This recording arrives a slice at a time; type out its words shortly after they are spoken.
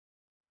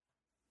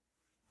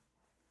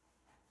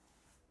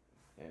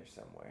there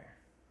somewhere.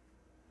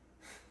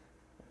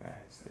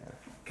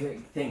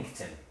 Think,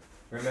 Tim.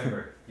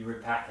 Remember, you were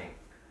packing.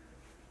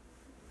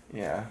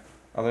 Yeah.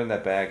 Other than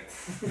that bag.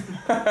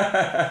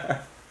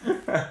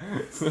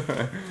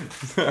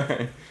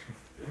 Sorry.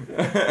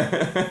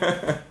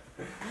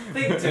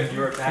 Think, Tim, you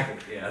were packing.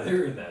 Yeah,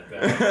 they're in that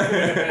bag.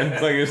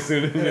 It's like as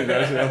soon as you know,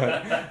 you're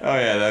like, oh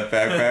yeah, that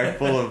backpack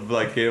full of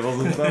like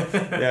cables and stuff.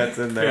 Yeah, it's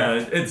in there.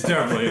 Yeah, it's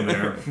definitely in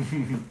there.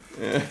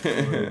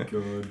 Oh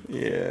God.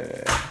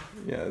 Yeah.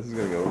 Yeah, this is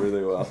gonna go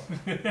really well.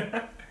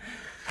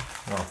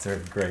 Oh, it's a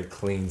great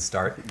clean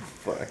start.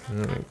 Fuck.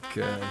 Oh,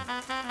 God.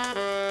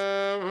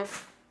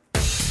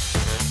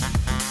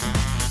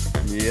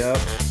 Yep.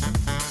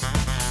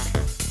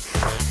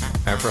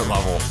 Effort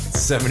level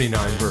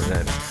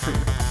 79%.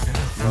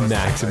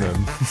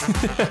 Maximum.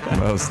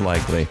 Most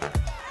likely.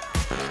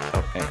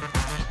 Okay.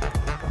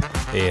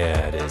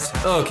 Yeah, it is.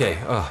 Okay.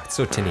 Oh, it's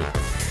so tinny.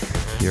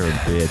 You're a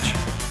bitch.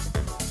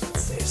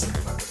 Save some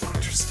fucking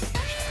electricity.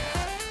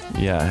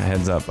 Yeah,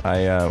 heads up.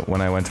 I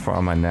when I went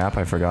on my nap,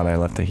 I forgot I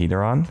left the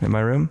heater on in my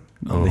room,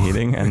 the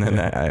heating, and then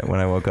when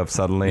I woke up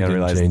suddenly, I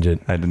realized change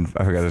it. I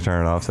forgot to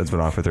turn it off, so it's been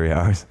off for 3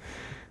 hours.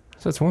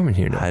 So it's warm in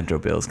here now. Hydro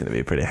bill's gonna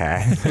be pretty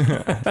high.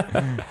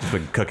 Just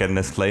been cooking in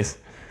this place.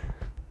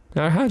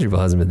 Our hydro bill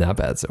hasn't been that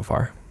bad so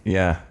far.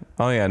 Yeah.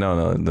 Oh yeah.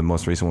 No. The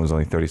most recent one was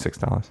only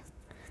 $36.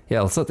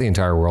 Yeah, let's let the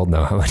entire world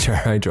know how much our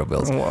hydro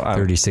bill is. Well,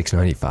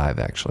 $36.95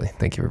 actually.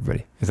 Thank you,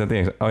 everybody. Is that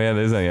the? Oh yeah, it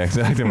is the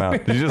exact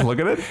amount. Did you just look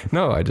at it?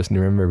 No, I just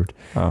remembered.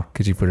 Oh.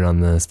 Because you put it on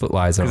the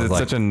Splitwise. Because it's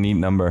such a neat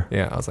number.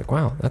 Yeah, I was like,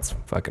 wow, that's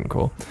fucking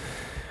cool.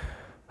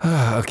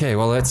 Okay,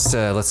 well let's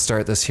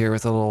start this here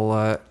with a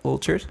little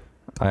cheers.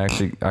 I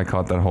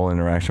caught that whole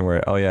interaction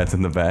where it's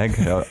in the bag.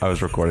 I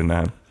was recording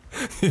that.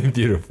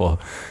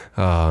 Beautiful.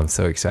 Oh, I'm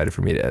so excited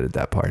for me to edit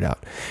that part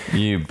out.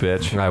 You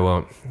bitch. I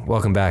won't.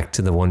 Welcome back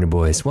to the Wonder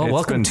Boys. Well, It's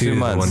welcome been to 2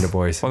 months. the Wonder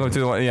Boys. Welcome to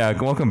the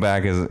welcome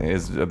back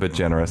is a bit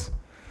generous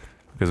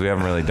because we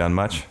haven't really done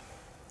much.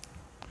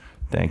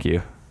 Thank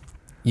you.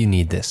 You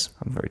need this.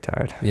 I'm very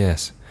tired.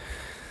 Yes.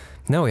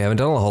 No, we haven't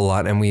done a whole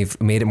lot, and we've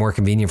made it more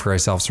convenient for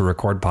ourselves to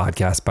record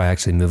podcasts by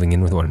actually moving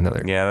in with one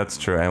another. Yeah, that's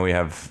true. And we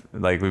have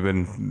we've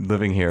been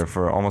living here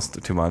for almost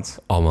 2 months.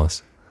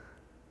 Almost.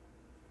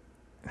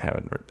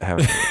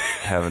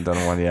 Haven't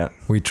done one yet.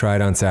 We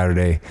tried on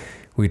Saturday.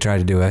 We tried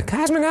to do a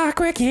Cosmonaut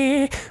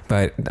Quickie,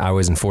 but I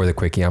wasn't for the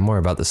Quickie. I'm more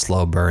about the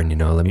slow burn,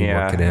 let me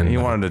work it in. You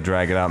wanted to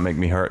drag it out and make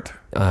me hurt.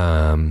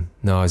 No,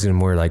 I was going to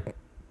more like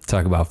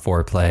talk about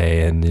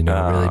foreplay and,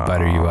 really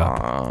butter you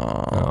up.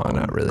 Oh,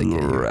 not really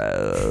get you.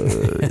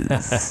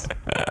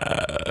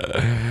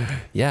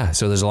 Yeah,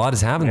 so there's a lot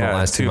that's happened in the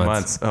last 2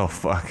 months. Oh,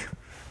 fuck.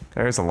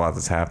 There's a lot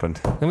that's happened.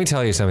 Let me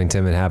tell you something,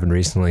 Tim, that happened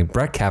recently.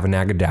 Brett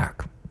Kavanaugh.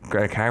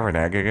 Greg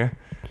Kavanaugh.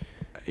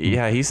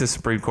 Yeah, he's a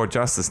Supreme Court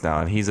justice now,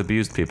 and he's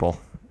abused people.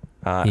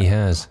 He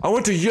has. I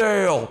went to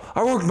Yale.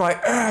 I worked my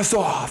ass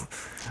off.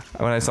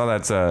 When I saw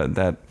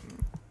that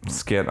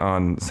skit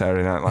on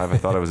Saturday Night Live, I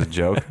thought it was a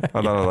joke.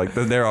 I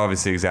thought they're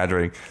obviously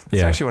exaggerating.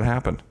 That's actually what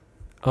happened.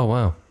 Oh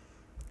wow.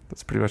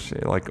 That's pretty much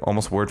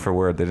almost word for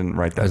word. They didn't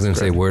write that. I was going to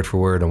say word for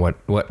word on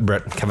what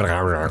Brett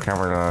Kavanaugh.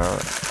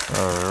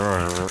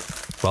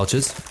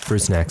 Welch's fruit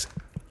snacks.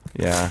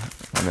 Yeah,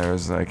 and there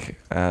was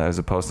there's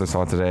a post I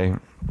saw today.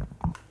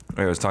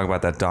 It was talking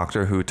about that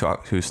doctor who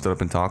stood up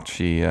and talked.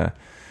 She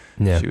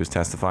was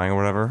testifying or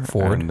whatever.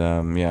 Ford.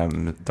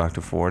 And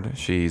Dr. Ford.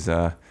 She's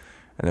and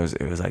it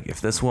was like,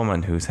 if this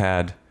woman who's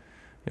had,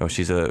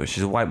 she's a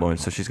white woman,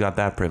 so she's got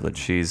that privilege.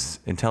 She's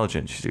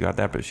intelligent. She's got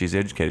that privilege. She's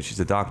educated. She's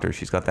a doctor.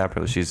 She's got that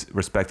privilege. She's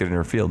respected in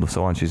her field and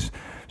so on. She's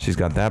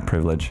got that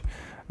privilege.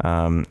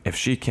 If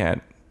she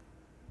can't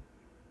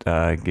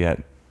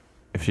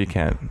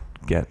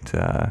get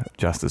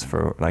justice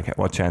for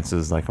what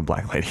chances a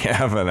black lady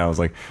have? And I was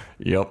like,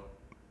 yep.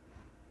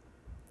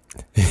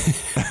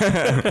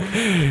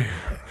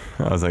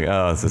 I was like,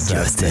 oh, it's a sad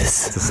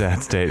justice. It's a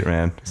sad state,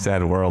 man.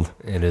 Sad world.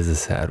 It is a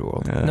sad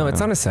world. No, it's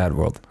not a sad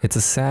world. It's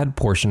a sad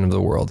portion of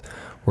the world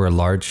where a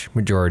large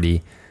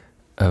majority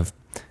of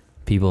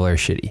people are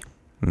shitty.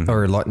 Mm-hmm.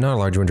 Or not a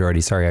large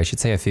majority, sorry, I should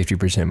say a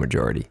 50%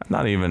 majority.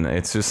 Not even,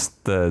 it's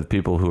just the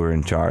people who are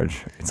in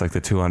charge. It's like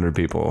the 200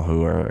 people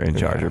who are in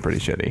charge are pretty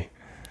shitty.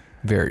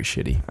 Very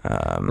shitty.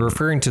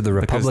 Referring to the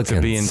Republicans. To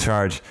be in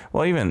charge,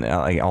 well, even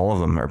all of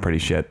them are pretty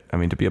shit. I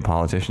mean, to be a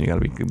politician, you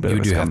got to be a bit of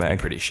a scumbag. Have to be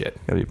pretty shit.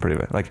 You got to be pretty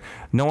bad.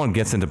 No one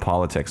gets into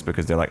politics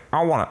because they're like,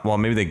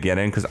 maybe they get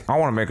in because I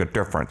want to make a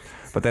difference.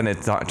 But then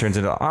it turns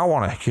into, I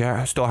want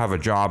to still have a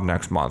job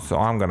next month, so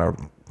I'm going to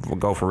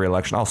go for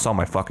re-election. I'll sell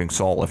my fucking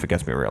soul if it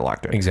gets me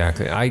reelected.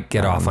 Exactly. I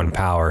get off on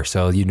power,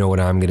 so you know what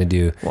I'm going to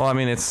do. Well, I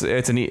mean, it's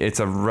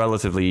a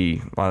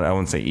relatively, I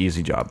wouldn't say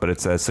easy job, but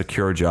it's a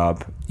secure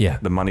job. Yeah.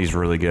 The money's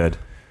really good.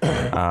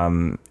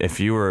 If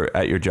you were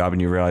at your job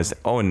and you realize,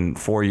 in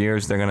 4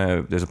 years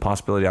there's a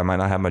possibility I might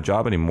not have my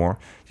job anymore,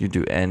 you'd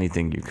do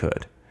anything you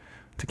could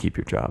to keep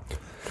your job.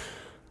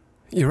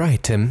 You're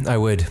right, Tim. I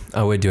would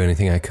do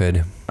anything I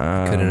could.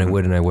 And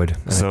I would.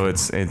 And so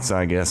it's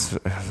I guess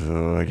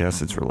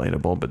it's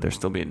relatable, but they're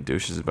still being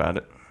douches about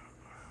it.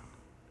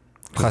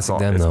 Classic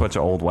them, It's a though. bunch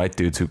of old white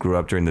dudes who grew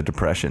up during the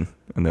Depression,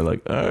 and they're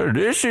like,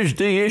 "This is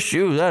the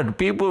issue that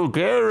people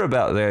care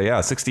about." There,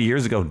 yeah, 60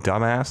 years ago,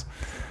 dumbass.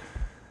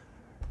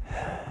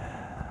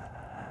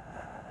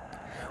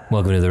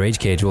 Welcome to the Rage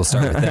Cage. We'll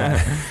start with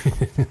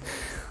that.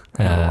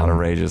 A lot of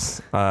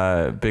rages.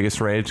 Biggest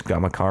rage,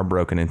 got my car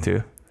broken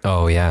into.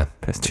 Oh yeah,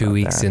 Pissed 2 about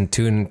weeks that. in,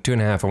 two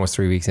and a half, almost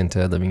 3 weeks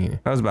into living here.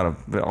 That was about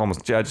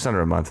just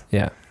under a month.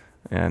 Yeah.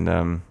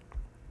 And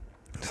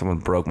someone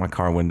broke my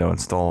car window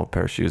and stole a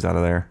pair of shoes out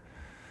of there.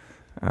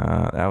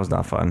 That was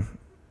not fun.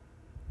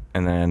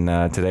 And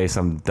then today,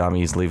 some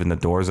dummies leaving the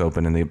doors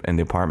open in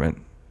the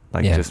apartment,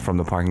 like just from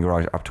the parking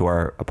garage up to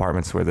our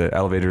apartments, where the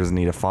elevator doesn't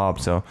need a fob,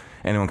 so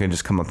anyone can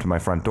just come up to my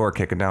front door,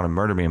 kick it down, and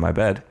murder me in my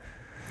bed.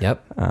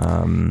 Yep.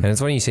 And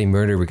it's funny you say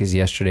murder, because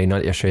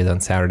on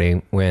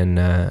Saturday,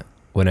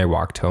 when I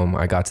walked home,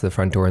 I got to the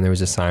front door and there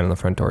was a sign on the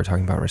front door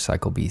talking about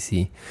Recycle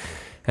BC.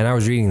 And I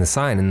was reading the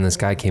sign, and this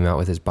guy came out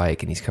with his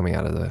bike, and he's coming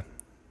out of the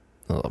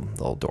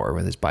little door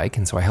with his bike.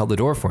 And so I held the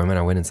door for him, and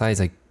I went inside. He's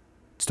like,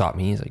 stopped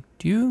me. He's like,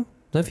 "Do you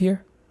live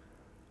here?"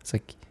 It's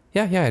like,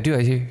 yeah, I do.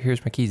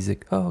 Here's my keys. He's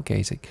like, "Oh, okay."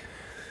 He's like,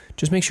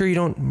 "Just make sure you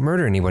don't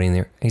murder anybody in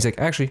there." And he's like,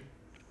 "Actually,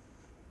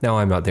 no,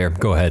 I'm not there.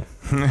 Go ahead."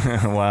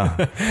 Wow.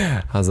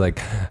 I was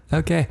like,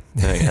 okay.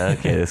 Like,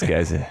 okay, this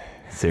guy's a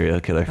serial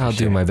killer. I'll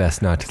do my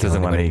best not to kill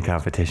Doesn't want anybody. any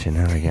competition.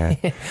 Oh my god.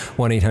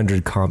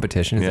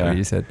 1-800-competition, is that what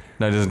you said?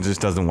 No,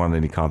 just doesn't want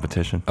any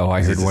competition. Oh,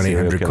 I heard He's a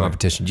serial 1-800 killer.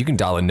 competition. You can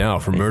dial in now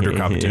for murder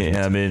competition.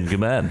 Yeah, I mean,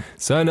 come on.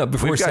 Sign up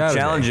before We've got Saturday.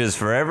 challenges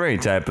for every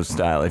type of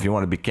style. If you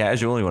want to be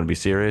casual, you want to be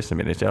serious. I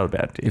mean, it's all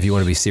about it. If you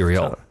want to be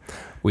serial,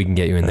 we can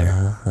get you in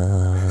there.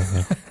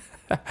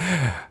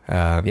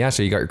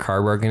 So you got your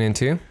car broken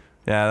into?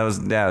 Yeah, that was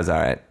all right. That was all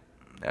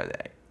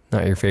right.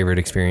 Not your favorite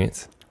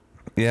experience?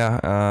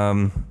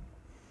 Yeah.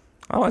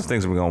 Otherwise,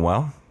 things were going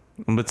well.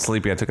 I'm a bit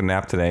sleepy. I took a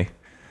nap today.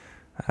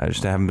 I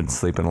just haven't been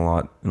sleeping a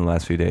lot in the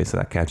last few days, so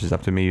that catches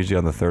up to me usually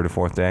on the third or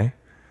fourth day,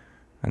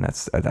 and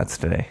that's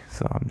today.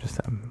 So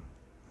I'm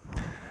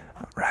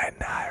riding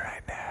high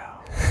right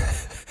now.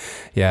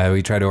 Yeah,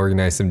 we tried to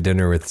organize some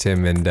dinner with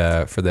Tim, and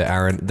for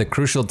the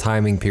crucial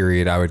timing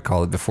period, I would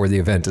call it, before the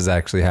event is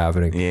actually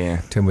happening.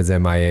 Yeah. Tim was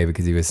MIA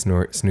because he was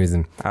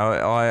snoozing.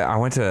 I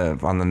went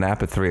on the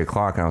nap at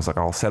 3:00, and I was like,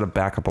 I'll set a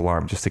backup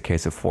alarm just in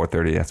case at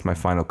 4:30. That's my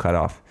final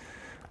cutoff.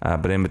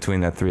 But in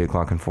between that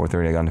 3:00 and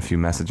 4:30, I got a few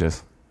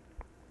messages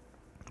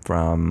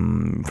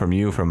from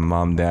you, from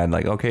mom, dad,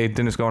 like, okay,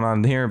 dinner's going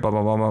on here, blah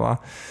blah blah blah blah.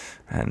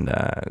 And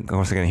of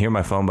course, I can hear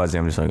my phone buzzing.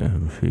 I'm just like,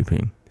 I'm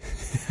sleeping.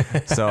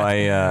 So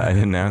I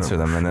didn't answer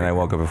them, and then I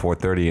woke up at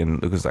 4:30,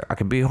 and Luke was like, I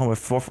could be home at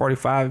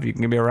 4:45. You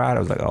can give me a ride. I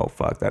was like, oh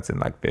fuck, that's in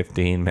like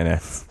 15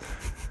 minutes.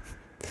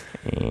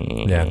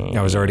 Yeah,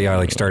 I was already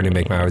starting to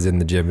make I was in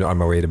the gym on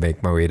my way to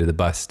make my way to the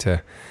bus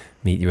to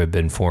meet you at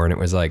Bin 4, and it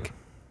was like,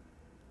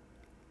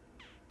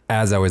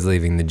 as I was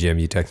leaving the gym,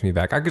 you texted me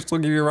back, I could still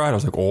give you a ride. I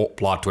was like, oh,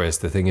 plot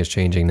twist, the thing is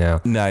changing now.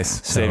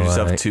 Nice. Save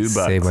yourself $2.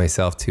 Save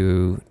myself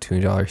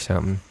 $2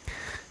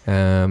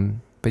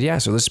 something. But yeah,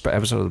 so this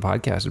episode of the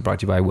podcast is brought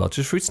to you by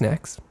Welch's Fruit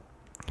Snacks.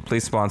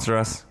 Please sponsor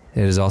us.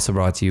 It is also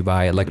brought to you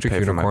by Electric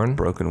Pay for my Unicorn.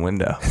 broken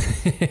window.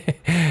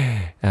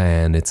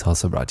 And it's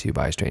also brought to you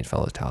by Strange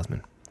Fellows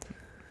Talisman.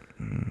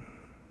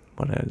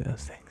 What are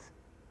those things?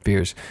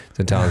 Beers.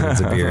 So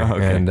Talisman's a beer.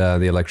 Okay. And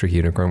the Electric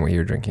Unicorn, what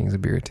you're drinking, is a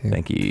beer too.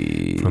 Thank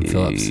you. From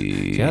Phillips. So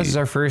yeah, this is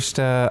our first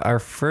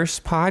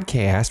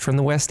podcast from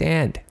the West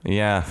End.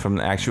 Yeah, from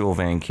the actual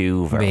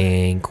Vancouver.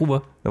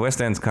 Vancouver. The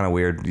West End's kind of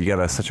weird. You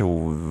got such a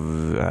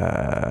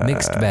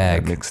Mixed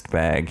bag. Mixed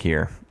bag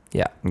here.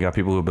 Yeah. You got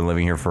people who've been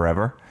living here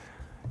forever.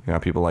 You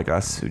got people like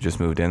us who just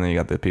moved in. Then you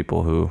got the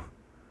people who.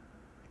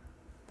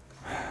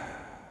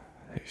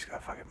 You just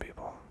got fucking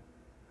people.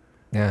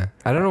 Yeah.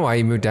 I don't know why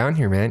you moved down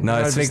here, man. No,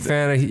 You're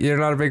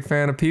not a big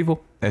fan of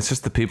people. It's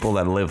just the people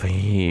that live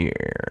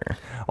here.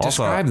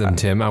 Also, Describe them,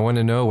 Tim. I want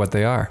to know what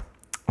they are.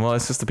 Well,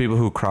 it's just the people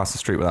who cross the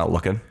street without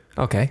looking.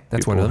 Okay,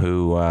 that's People one of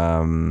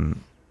them. who,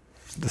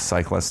 the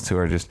cyclists who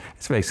are just,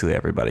 it's basically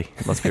everybody.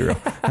 Let's be real.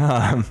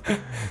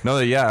 No,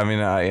 yeah, I mean,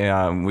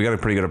 we got a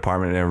pretty good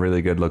apartment in a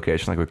really good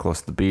location. Like, we're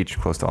close to the beach,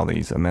 close to all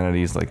these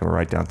amenities, like we're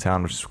right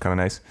downtown, which is kind of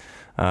nice.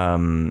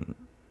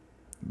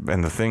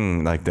 And the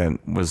thing, like, that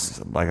was,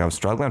 like, I was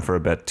struggling for a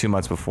bit. 2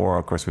 months before,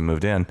 of course, we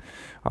moved in.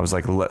 I was,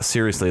 like,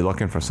 seriously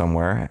looking for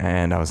somewhere,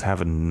 and I was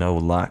having no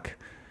luck.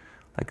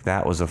 Like,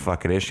 that was a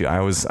fucking issue. I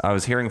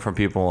was hearing from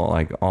people,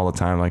 like, all the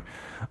time, like,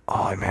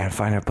 oh, man,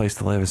 finding a place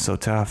to live is so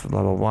tough,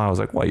 blah, blah, blah. I was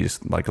like, well, you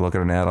just, like, look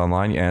at an ad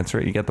online, you answer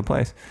it, you get the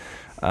place.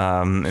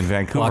 In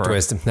Vancouver. Plot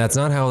twist. That's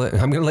not how.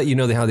 I'm going to let you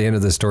know how the end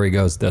of the story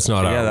goes. That's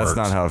not how it that's works.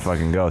 not how it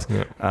fucking goes.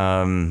 Yeah.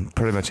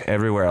 Pretty much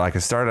everywhere. Like, I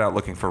started out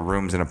looking for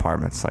rooms in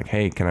apartments. Like,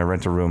 hey, can I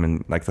rent a room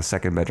in, like, the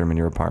second bedroom in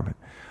your apartment?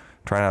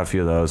 Tried out a few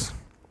of those.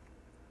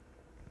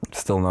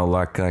 Still no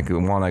luck. Like,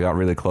 one I got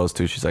really close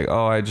to, she's like,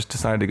 oh, I just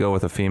decided to go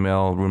with a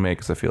female roommate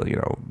because I feel,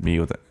 me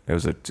with it. It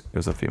was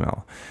a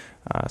female.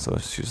 So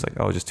she was like,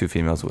 oh, just two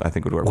females I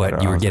think would work better.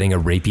 What, you were getting a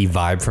rapey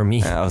vibe from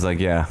me? I was like,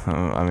 yeah,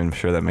 I mean,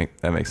 sure, that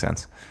makes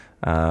sense.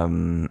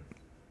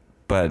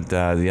 But But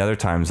the other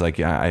times, like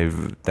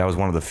that was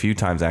one of the few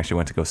times I actually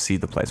went to go see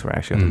the place where I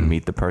actually got to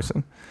meet the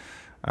person.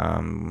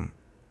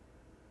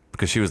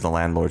 Because she was the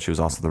landlord, she was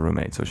also the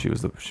roommate, so she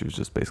was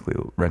just basically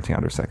renting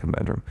out her second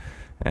bedroom,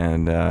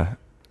 and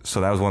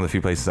so that was one of the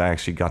few places I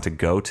actually got to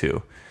go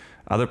to.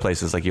 Other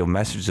places, like you'll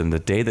message them the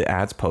day the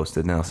ad's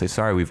posted, and they'll say,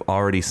 "Sorry, we've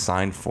already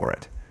signed for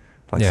it."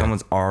 Like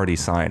someone's already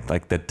signed,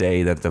 like the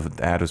day that the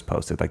ad was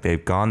posted. Like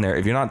they've gone there.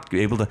 If you're not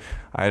able to,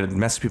 I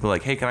message people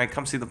like, "Hey, can I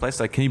come see the place?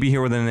 Like, can you be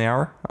here within an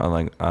hour?" I'm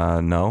like,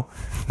 "No."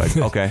 Like,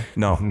 okay,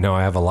 no. No,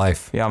 I have a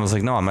life. Yeah, I was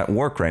like, "No, I'm at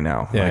work right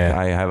now.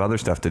 I have other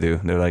stuff to do."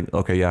 They're like,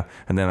 "Okay, yeah."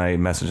 And then I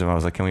messaged them. I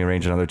was like, "Can we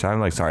arrange another time?"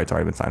 Like, "Sorry, it's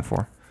already been signed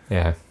for."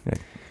 Yeah.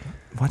 Like,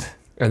 what?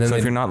 And then so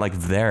if you're not like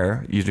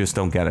there, you just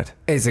don't get it.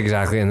 It's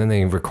exactly. And then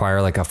they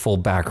require like a full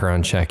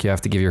background check. You have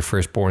to give your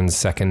firstborn's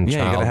second child.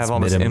 Yeah, you gotta have all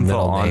this info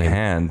on name.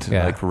 hand,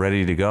 like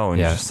ready to go. And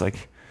you're just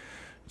like,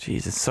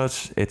 geez,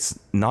 it's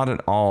not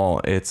at all.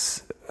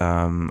 It's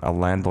a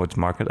landlord's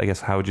market, I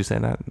guess. How would you say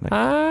that?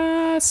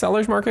 Like,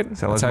 seller's market.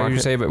 Seller's That's how market? you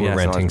say it, but we're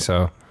renting,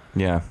 so.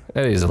 Yeah.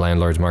 It is a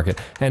landlord's market.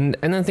 And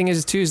the thing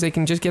is, too, is they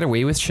can just get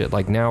away with shit.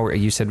 Like now,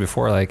 you said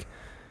before, like,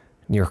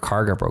 your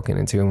car got broken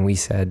into, and we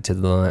said to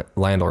the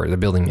landlord, the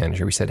building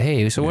manager, we said,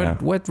 "Hey, so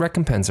what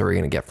recompense are we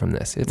going to get from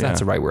this?" If that's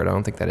the right word, I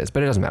don't think that is,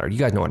 but it doesn't matter. You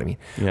guys know what I mean.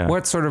 Yeah.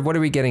 What are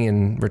we getting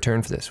in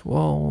return for this?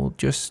 Well,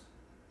 just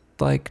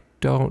like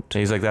don't. And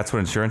he's like, "That's what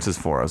insurance is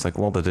for." I was like,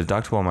 "Well, the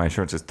deductible on my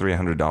insurance is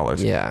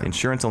 $300. Yeah. The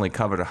insurance only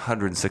covered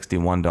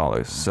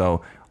 $161,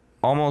 so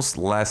almost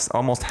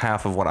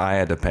half of what I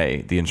had to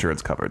pay, the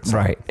insurance covered. So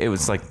right. It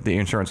was like the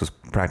insurance was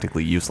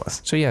practically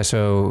useless. So yeah,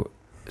 so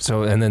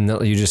and then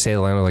you just say to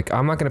the landlord, like,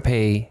 "I'm not going to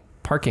pay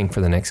parking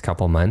for the next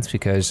couple of months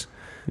because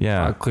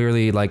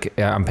clearly, like,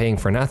 I'm paying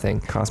for nothing."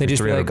 Cost they me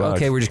just be like, $300.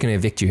 "Okay, we're just going to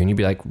evict you," and you'd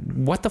be like,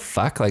 "What the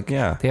fuck?" Like,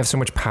 they have so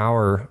much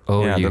power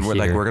over you. We're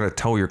like, "We're going to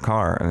tow your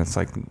car," and it's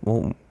like,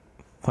 well,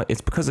 what?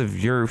 It's because of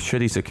your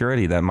shitty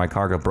security that my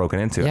car got broken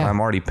into. Yeah.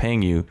 I'm already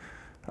paying you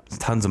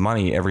tons of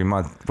money every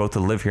month, both to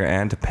live here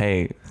and to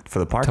pay for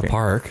the parking. To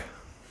park.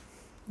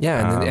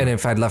 Yeah, and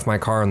if I'd left my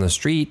car on the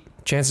street,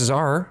 chances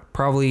are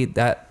probably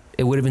that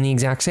it would have been the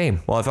exact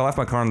same. Well, if I left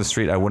my car on the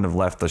street, I wouldn't have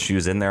left the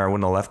shoes in there. I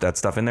wouldn't have left that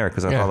stuff in there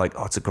because I thought like,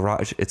 oh, it's a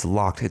garage. It's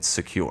locked. It's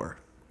secure.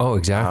 Oh,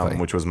 exactly.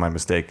 Which was my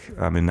mistake.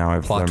 I mean, now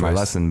I've Plot learned my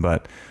twist. lesson,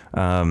 but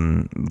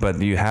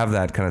you have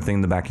that kind of thing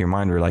in the back of your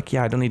mind where you're like,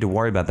 yeah, I don't need to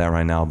worry about that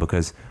right now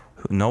because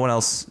no one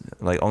else,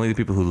 like only the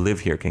people who live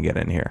here can get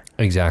in here.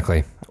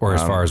 Exactly. Or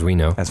as far as we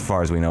know. As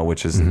far as we know,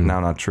 which is now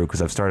not true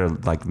because I've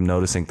started like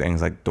noticing things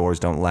like doors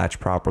don't latch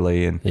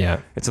properly, and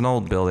it's an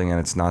old building and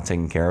it's not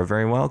taken care of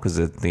very well because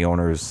the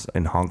owner's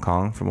in Hong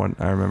Kong, from what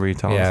I remember he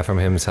told us. Yeah, from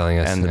him telling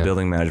us. And the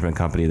building management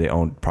company, they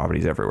own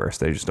properties everywhere,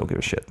 so they just don't give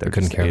a shit. They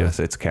couldn't care less.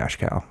 It's a cash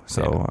cow.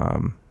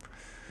 So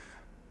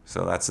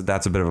so that's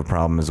a bit of a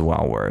problem as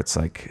well, where it's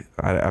like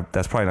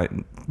that's probably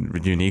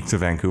not unique to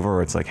Vancouver,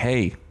 where it's like,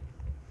 hey,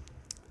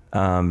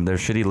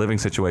 there's shitty living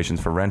situations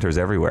for renters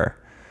everywhere.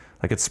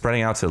 Like it's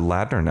spreading out to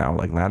Ladner now.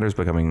 Like Ladner's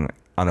becoming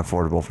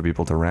unaffordable for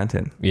people to rent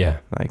in. Yeah.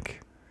 Like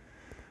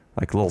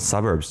little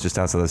suburbs just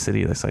outside the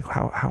city. It's like,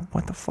 how,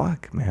 what the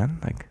fuck, man?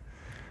 Like,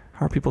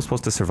 how are people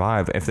supposed to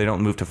survive if they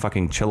don't move to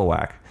fucking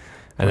Chilliwack?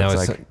 And that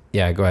was, like,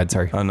 yeah, go ahead.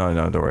 Sorry. Oh, no,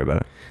 don't worry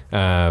about it.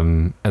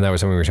 And that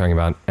was something we were talking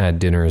about at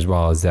dinner as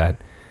well, is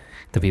that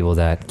the people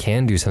that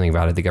can do something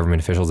about it, the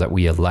government officials that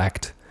we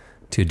elect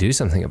to do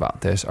something about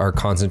this, are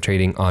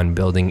concentrating on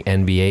building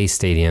NBA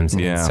stadiums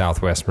in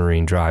Southwest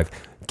Marine Drive.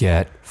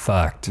 Get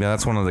fucked. Yeah,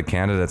 that's one of the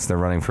candidates. They're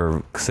running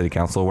for city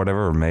council or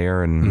whatever, or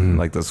mayor, and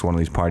like that's one of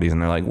these parties,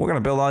 and they're like, we're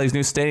gonna build all these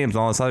new stadiums and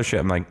all this other shit.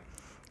 I'm like,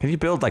 can you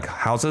build like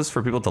houses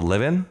for people to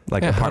live in,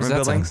 like apartment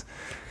buildings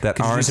that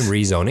Could you do some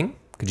rezoning?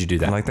 Could you do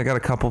that? Like they got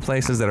a couple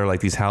places that are like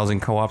these housing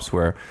co-ops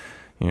where,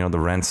 you know, the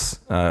rent's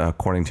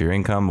according to your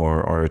income,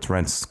 or it's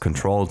rent's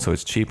controlled, so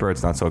it's cheaper,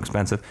 it's not so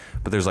expensive.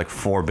 But there's like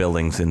 4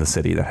 buildings in the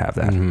city that have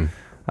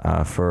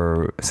that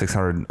for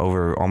 600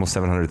 over almost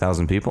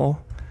 700,000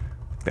 people.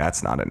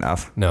 That's not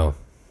enough. No.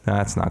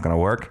 That's not going to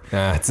work.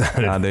 That's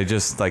not they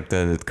just, like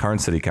the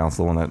current city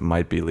council, one that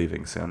might be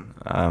leaving soon,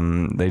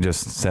 they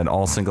just said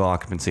all single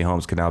occupancy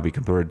homes can now be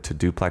converted to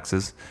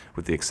duplexes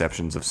with the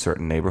exceptions of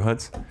certain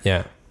neighborhoods.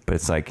 Yeah. But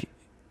it's like,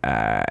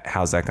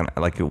 how's that going to,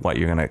 like, what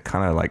you're going to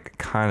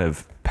kind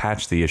of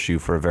patch the issue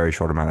for a very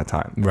short amount of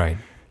time. Right.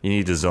 You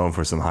need to zone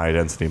for some high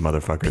density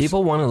motherfuckers.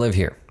 People want to live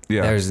here.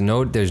 Yeah. There's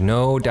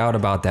no doubt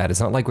about that. It's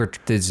not like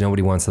there's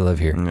nobody wants to live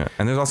here. Yeah.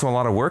 And there's also a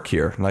lot of work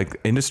here. Like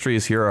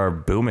industries here are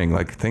booming.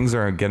 Like things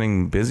are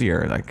getting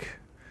busier. Like,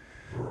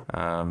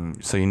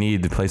 so you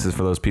need places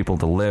for those people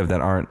to live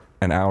that aren't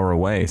an hour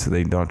away, so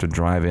they don't have to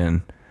drive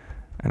in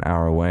an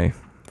hour away.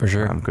 For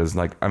sure. Because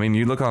like, I mean,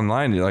 you look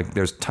online, like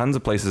there's tons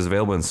of places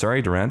available in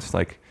Surrey to rent.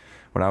 Like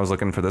when I was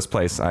looking for this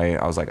place,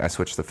 I was like, I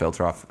switched the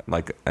filter off,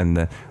 like,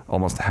 and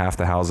almost half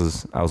the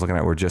houses I was looking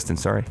at were just in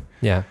Surrey.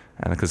 Yeah.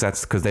 And because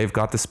they've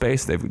got the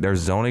space, they're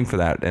zoning for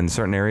that in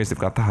certain areas. They've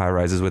got the high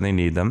rises when they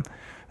need them.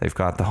 They've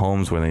got the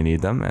homes when they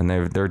need them, and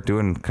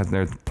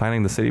they're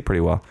planning the city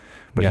pretty well.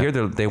 But here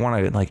they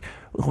want to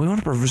we want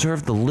to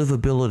preserve the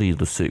livability of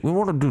the city. We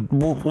want to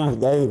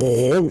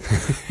do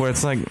where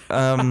it's like,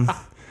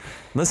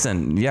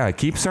 listen,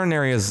 keep certain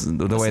areas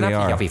the way they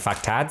are. You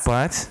fucktards.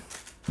 But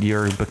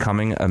you're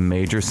becoming a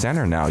major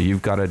center now.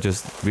 You've got to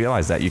just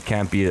realize that you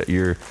can't be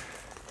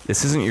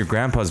this isn't your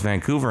grandpa's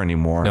Vancouver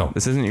anymore. No.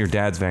 This isn't your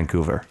dad's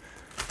Vancouver.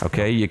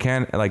 Okay, you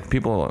can't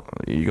people.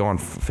 You go on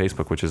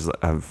Facebook, which is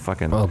a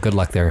fucking. Oh, good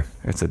luck there.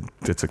 It's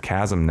a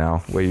chasm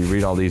now where you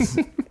read all these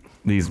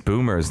these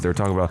boomers. They're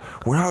talking about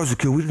when I was a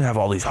kid, we didn't have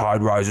all these high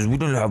rises. We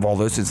didn't have all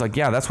this. It's like,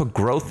 that's what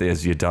growth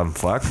is, you dumb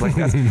fuck. Like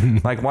that's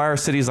like why are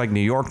cities like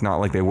New York not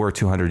like they were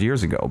 200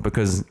 years ago?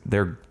 Because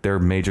they're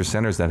major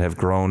centers that have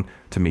grown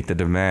to meet the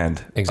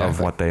demand of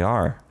what they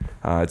are.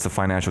 It's the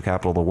financial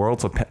capital of the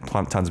world, so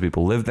tons of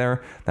people live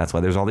there. That's why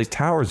there's all these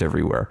towers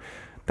everywhere.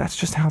 That's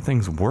just how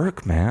things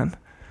work, man.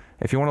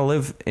 If you want to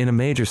live in a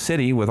major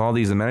city with all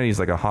these amenities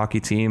like a hockey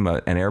team,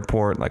 an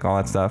airport, like all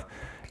that stuff,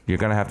 you're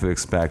going to have to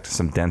expect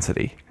some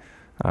density.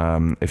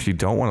 If you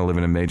don't want to live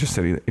in a major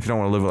city, if you don't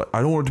want to live,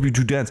 I don't want it to be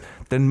too dense,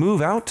 then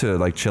move out to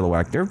like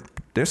Chilliwack.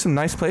 There's some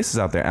nice places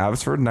out there.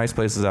 Abbotsford, nice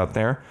places out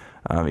there.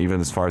 Even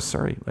as far as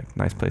Surrey, like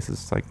nice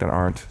places like that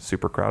aren't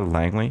super crowded.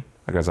 Langley,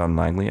 I was on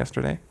Langley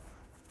yesterday.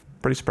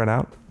 Pretty spread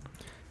out.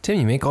 Tim,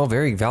 you make all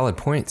very valid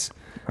points.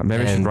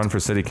 Maybe I should run for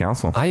city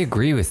council. I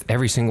agree with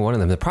every single one of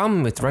them. The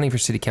problem with running for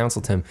city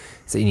council, Tim,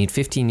 is that you need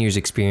 15 years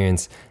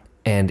experience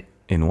and...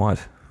 In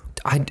what?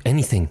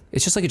 Anything.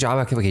 It's just like a job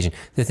application.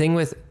 The thing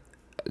with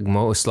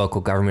most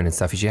local government and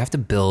stuff is you have to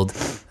build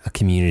a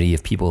community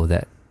of people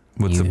that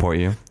would support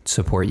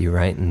you,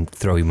 right? And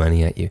throw you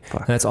money at you.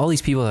 And that's all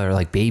these people that are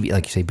like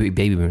like you say,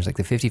 baby boomers, like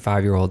the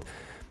 55-year-old,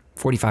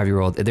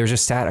 45-year-old. There's a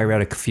stat I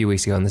read a few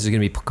weeks ago, and this is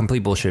going to be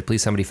complete bullshit.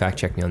 Please somebody fact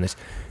check me on this.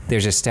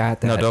 There's a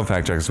stat that... No, don't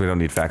fact check us. We don't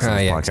need facts on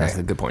this podcast.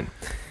 Exactly. Good point.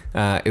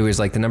 It was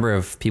like the number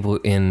of people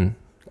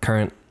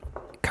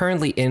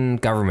currently in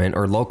government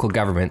or local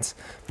governments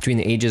between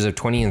the ages of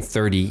 20 and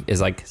 30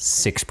 is like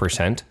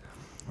 6%,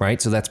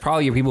 right? So that's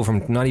probably your people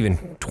from not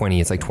even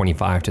 20, it's like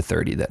 25 to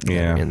 30 that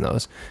are in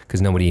those.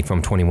 Because nobody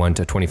from 21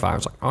 to 25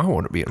 is like, I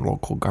want to be in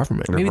local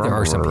government. Maybe there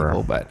are some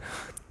people, but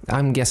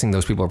I'm guessing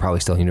those people are probably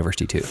still in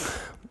university too.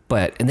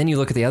 And then you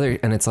look at the other,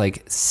 and it's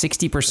like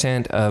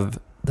 60% of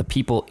the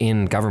people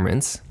in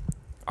governments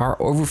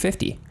are over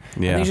 50.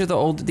 Yeah. And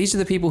these are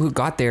the people who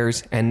got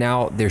theirs, and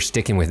now they're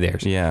sticking with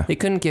theirs. Yeah. They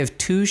couldn't give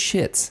two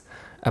shits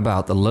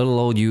about the little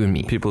old you and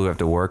me. People who have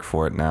to work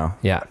for it now.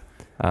 Yeah.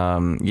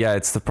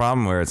 It's the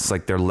problem where it's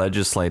like they're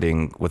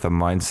legislating with a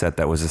mindset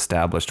that was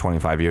established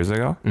 25 years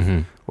ago,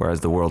 whereas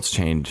the world's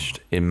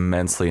changed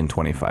immensely in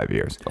 25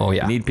 years. Oh,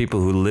 yeah. You need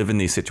people who live in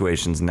these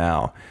situations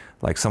now,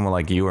 like someone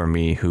like you or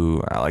me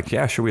who are like,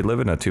 yeah, sure, we live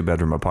in a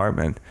 2-bedroom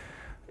apartment.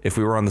 If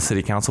we were on the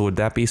city council, would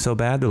that be so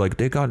bad? They're like,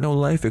 they got no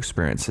life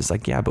experience. It's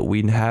like, yeah, but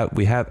we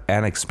have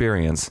an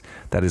experience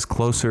that is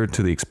closer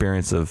to the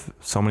experience of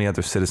so many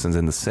other citizens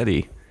in the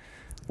city.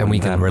 And we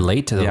can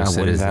relate to those citizens.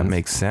 Wouldn't that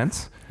make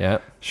sense? Yeah.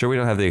 Sure, we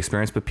don't have the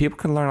experience, but people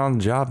can learn on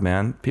the job,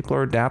 man. People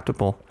are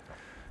adaptable.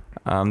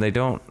 They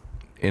don't,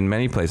 in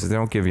many places, they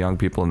don't give young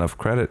people enough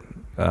credit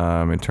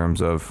in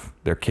terms of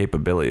their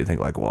capability. They think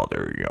like, well,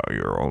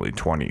 you're only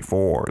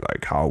 24.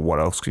 Like, what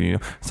else can you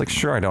do? It's like,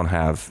 sure, I don't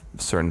have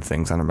certain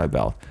things under my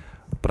belt,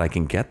 but I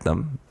can get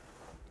them.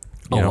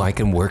 I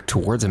can work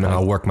towards them, and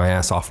I'll work my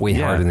ass off way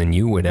harder than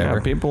you would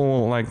ever.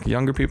 People, like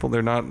younger people,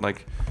 they're not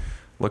like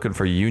looking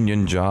for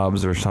union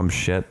jobs or some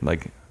shit.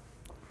 Like,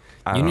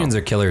 unions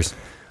are killers.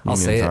 I'll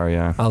say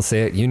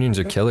it. Unions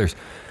are killers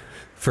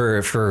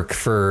for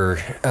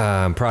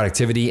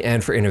productivity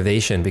and for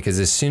innovation, because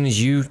as soon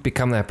as you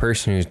become that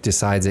person who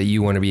decides that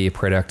you want to be a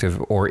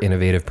productive or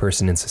innovative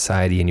person in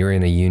society and you're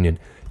in a union,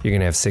 you're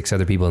going to have 6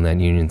 other people in that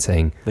union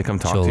saying, they come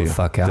talk to you. The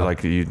fuck out. They're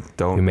like, you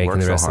don't You're making work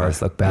the rest so hard. of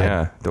us look bad.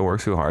 Yeah, don't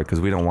work too hard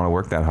because we don't want to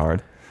work that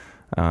hard.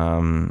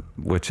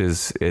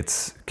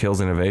 It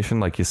kills innovation,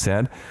 like you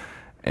said.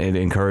 It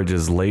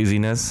encourages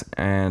laziness,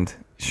 and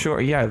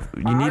sure, you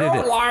needed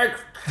it.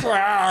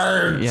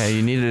 Yeah,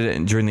 you needed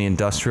it during the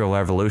Industrial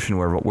Revolution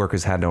where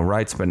workers had no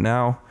rights, but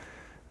now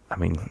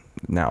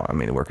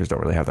the workers don't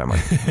really have that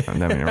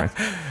many rights.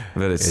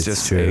 But it's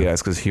just true.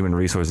 It's because human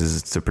resources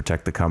is to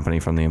protect the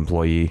company from the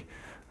employee.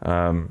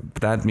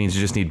 But that means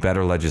you just need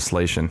better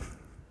legislation.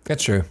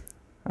 That's true.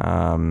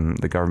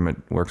 The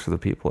government works for the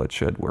people. It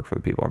should work for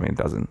the people. I mean, it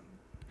doesn't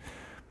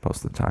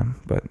most of the time,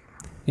 but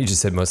you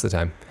just said most of the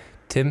time.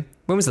 Tim,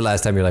 when was the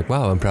last time you're like,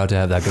 wow, I'm proud to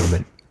have that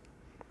government?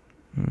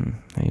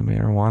 Hey,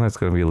 marijuana is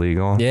going to be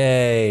legal.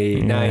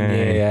 Yay.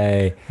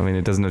 Yay. I mean,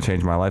 it doesn't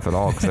change my life at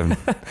all because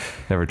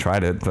I've never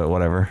tried it, but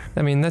whatever.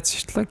 I mean,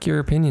 that's like your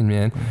opinion,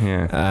 man.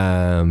 Yeah.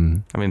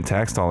 I mean,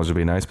 tax dollars would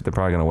be nice, but they're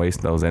probably going to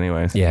waste those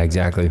anyways. Yeah,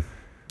 exactly.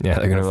 Yeah,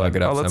 they're going to fuck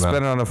it up let's spend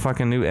it on a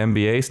fucking new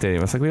NBA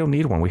stadium. It's like, we don't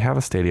need one. We have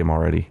a stadium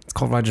already. It's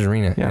called Rogers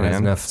Arena. Yeah, it has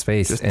enough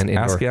space. Just and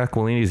ask the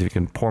Aquilinis if you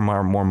can pour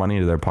more money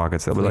into their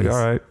pockets. They'll be like,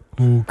 all right.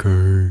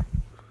 Okay.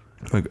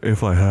 Like,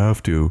 if I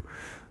have to.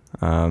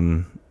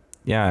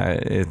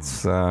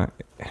 It's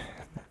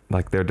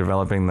Like they're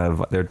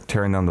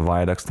tearing down the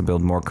viaducts to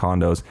build more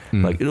condos.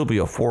 Like it'll be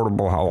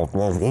affordable.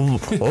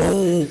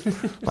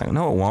 Like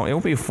no, it won't. It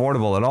won't be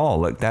affordable at all.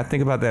 Like that.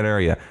 Think about that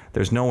area.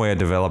 There's no way a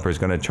developer is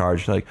going to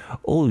charge like,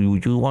 oh,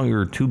 you want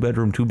your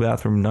 2-bedroom,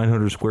 2-bathroom,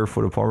 900 square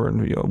foot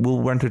apartment? You know,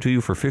 we'll rent it to you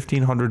for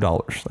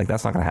 $1,500. Like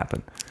that's not going to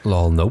happen.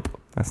 Lol, nope.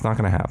 That's not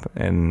going to happen.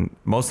 And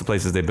most of the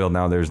places they build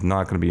now, there's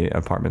not going to be an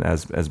apartment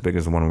as big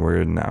as the one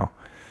we're in now.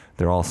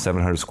 They're all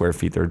 700 square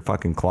feet. They're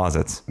fucking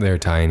closets. They're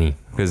tiny.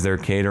 Because they're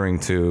catering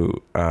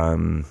to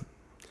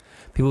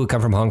people who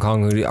come from Hong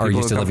Kong who are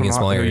used to living in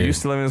small areas. They're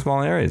used to living in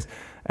small areas.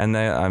 And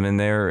they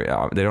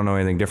don't know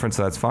anything different,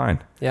 so that's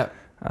fine. Yeah.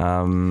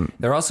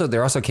 They're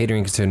also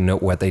catering to know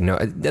what they know.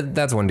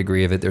 That's one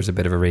degree of it. There's a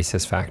bit of a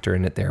racist factor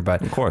in it there,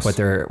 but of course, what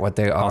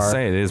they are. I'll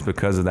say it is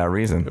because of that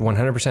reason.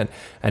 100%.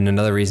 And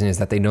another reason is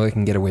that they know they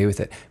can get away with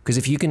it because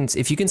if you can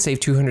save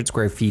 200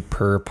 square feet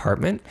per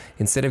apartment,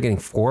 instead of getting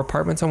 4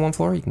 apartments on one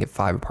floor, you can get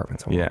 5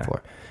 apartments on one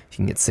floor. If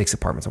you can get 6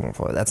 apartments on one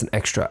floor, that's an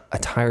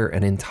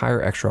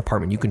entire extra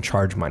apartment you can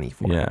charge money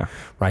for. Yeah.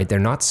 Right? They're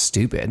not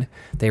stupid.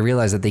 They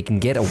realize that they can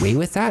get away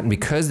with that, and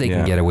because they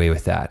can get away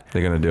with that,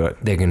 they're going to do it.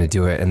 They're going to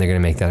do it, and they're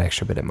going to make that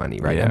extra bit of money,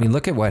 right? Yeah. I mean,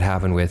 look at what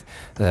happened with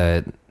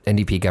the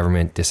NDP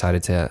government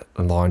decided to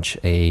launch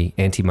a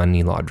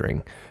anti-money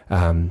laundering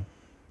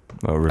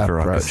River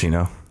Rock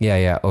Casino.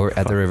 Yeah, or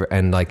at the river,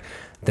 and like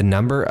the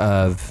number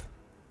of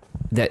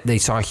that they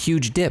saw a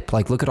huge dip.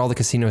 Like, look at all the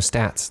casino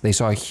stats. They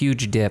saw a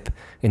huge dip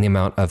in the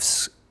amount of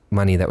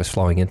money that was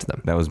flowing into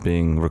them. That was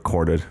being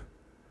recorded.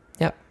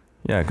 Yeah.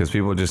 Yeah, because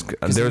people there's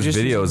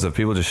videos of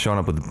people just showing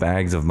up with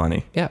bags of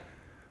money. Yeah.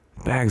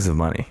 Bags of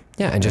money.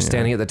 Yeah, and just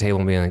standing at the table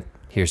and being like,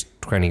 here's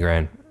 20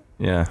 grand.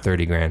 Yeah.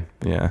 30 grand.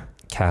 Yeah.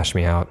 Cash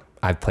me out.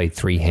 I've played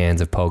 3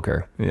 hands of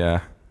poker.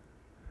 Yeah.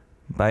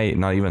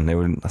 Not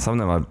even. Some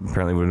of them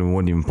apparently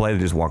wouldn't even play. They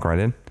just walk right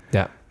in.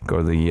 Yeah. Go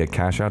to the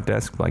cash out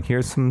desk. Like,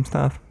 here's some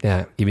stuff.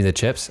 Yeah. Give me the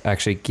chips.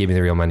 Actually, give me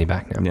the real money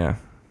back now. Yeah.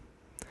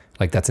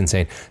 Like, that's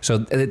insane. So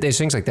there's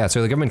things like that.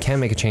 So the government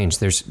can make a change.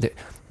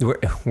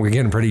 We're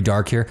getting pretty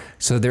dark here.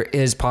 So there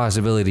is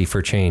possibility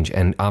for change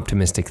and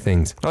optimistic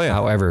things. Oh, yeah.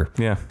 However,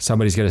 yeah,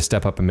 somebody's got to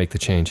step up and make the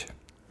change.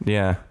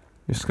 Yeah.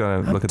 You just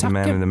got to look at the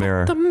man in the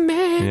mirror. The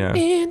man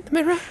in the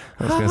mirror.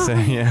 I was going to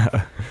say,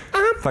 yeah.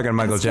 Fucking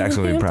Michael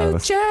Jackson would be proud of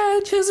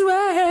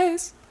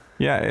us.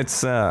 Yeah,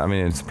 it's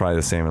it's probably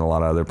the same in a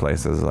lot of other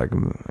places, like,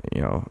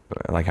 you know,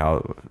 like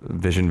how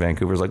Vision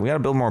Vancouver's like, we got to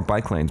build more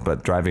bike lanes,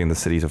 but driving in the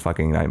city's a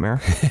fucking nightmare.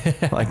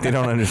 Like, they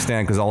don't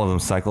understand because all of them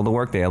cycle to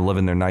work. They live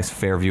in their nice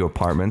Fairview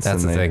apartments.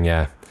 That's the thing,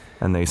 yeah.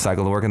 And they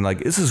cycle to work and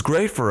like, this is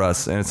great for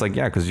us. And it's like,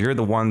 yeah, because you're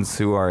the ones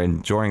who are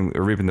enjoying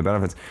or reaping the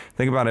benefits.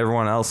 Think about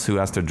everyone else who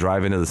has to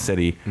drive into the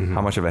city,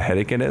 how much of a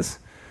headache it is.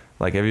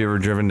 Like, have you ever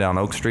driven down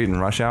Oak Street in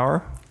rush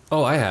hour?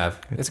 Oh, I have.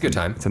 It's a good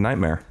time. It's a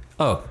nightmare.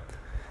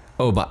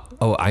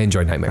 I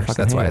enjoy nightmares.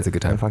 That's why it's a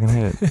good time. I fucking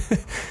hate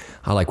it.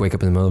 I like wake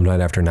up in the middle of the night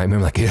after a nightmare.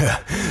 I'm like,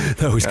 yeah,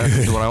 that was good.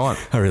 That's what I want.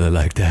 I really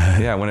like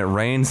that. Yeah, when it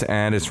rains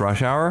and it's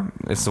rush hour,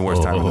 it's the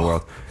worst time in the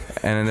world.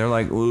 And then they're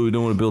like, well, we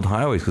don't want to build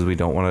highways because we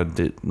don't want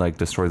to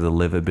destroy the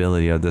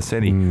livability of the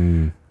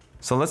city.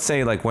 So let's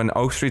say like when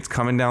Oak Street's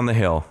coming down the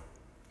hill,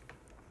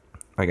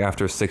 like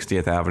after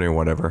 60th Avenue or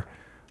whatever,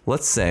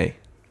 let's say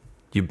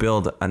you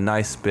build a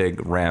nice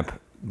big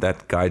ramp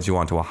that guides you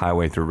onto a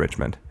highway through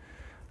Richmond.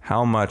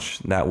 How much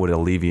that would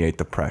alleviate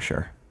the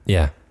pressure.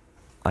 Yeah.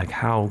 Like,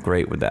 how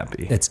great would that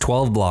be? It's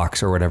 12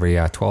 blocks or whatever.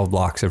 Yeah, 12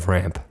 blocks of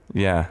ramp.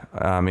 Yeah.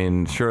 I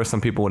mean, sure,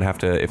 some people would have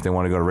to, if they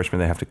want to go to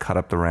Richmond, they have to cut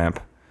up the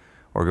ramp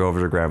or go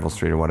over to Granville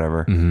Street or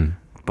whatever. Mm-hmm.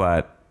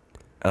 But,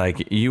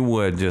 like, you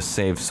would just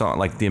save some,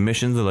 like, the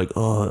emissions are like,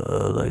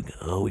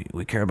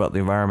 we care about the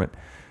environment.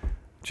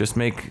 Just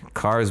make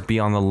cars be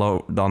on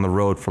the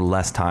road for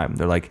less time.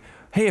 They're like,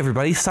 hey,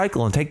 everybody,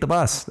 cycle and take the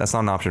bus. That's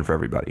not an option for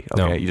everybody.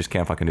 Okay, no. You just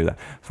can't fucking do that.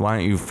 So why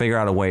don't you figure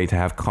out a way to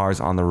have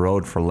cars on the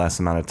road for less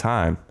amount of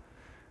time,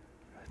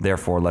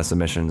 therefore less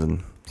emissions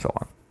and so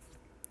on.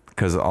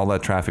 Because all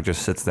that traffic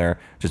just sits there,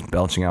 just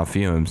belching out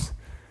fumes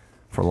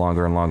for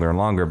longer and longer and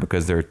longer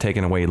because they're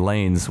taking away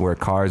lanes where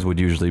cars would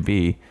usually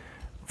be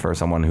for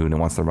someone who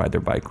wants to ride their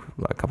bike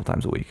a couple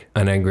times a week.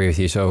 And I agree with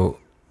you. So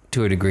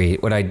to a degree,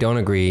 what I don't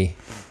agree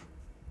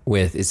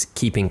with is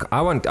keeping,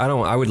 I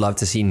would love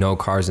to see no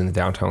cars in the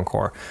downtown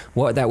core.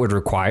 What that would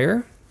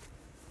require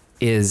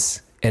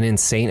is an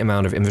insane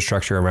amount of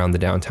infrastructure around the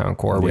downtown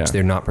core, which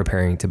they're not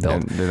preparing to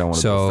build. They don't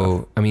want to build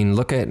stuff. I mean,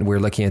 we're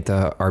looking at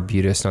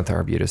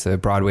the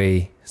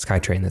Broadway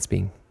SkyTrain that's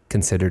being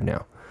considered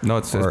now. No,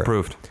 it's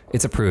approved.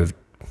 It's approved.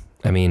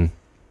 I mean,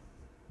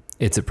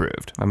 it's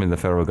approved. I mean, the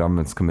federal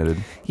government's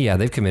committed. Yeah,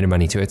 they've committed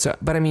money to it. So,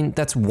 but I mean,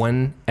 that's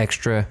one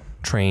extra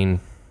train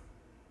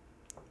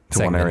to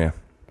segment. One area.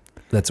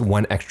 That's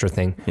one extra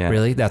thing. Yeah.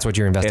 Really? That's what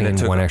you're investing in,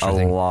 one extra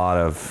thing?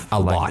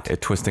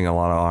 Twisting a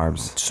lot of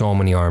arms. So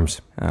many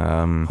arms.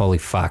 Holy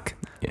fuck.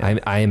 Yeah.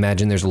 I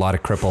imagine there's a lot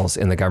of cripples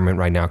in the government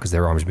right now because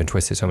their arms have been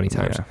twisted so many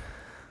times. Yeah.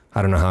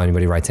 I don't know how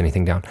anybody writes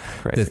anything down.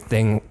 Crazy. The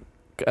thing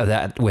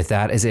with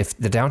that is if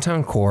the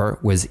downtown core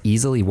was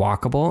easily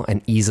walkable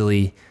and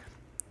easily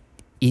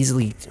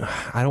easily,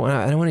 I don't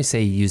want to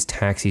say use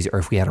taxis, or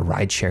if we had a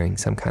ride sharing,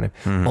 some kind of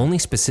only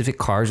specific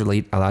cars are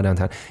allowed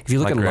downtown. If you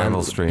look Like at Granville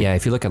London, Street. yeah,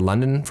 if you look at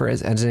London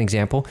as an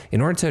example, in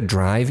order to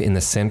drive in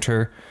the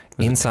center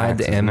inside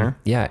the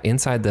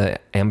inside the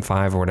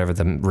M5 or whatever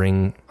the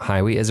ring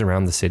highway is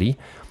around the city,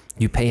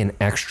 you pay an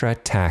extra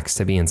tax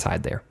to be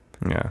inside there.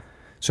 Yeah.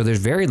 So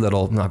there's not very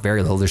little,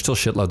 there's still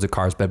shitloads of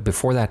cars, but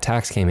before that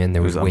tax came in,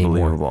 there was way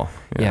more. Unbelievable.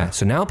 Yeah.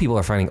 So now people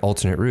are finding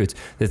alternate routes.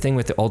 The thing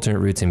with the alternate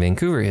routes in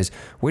Vancouver is,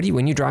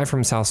 when you drive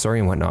from South Surrey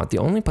and whatnot, the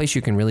only place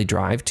you can really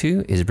drive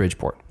to is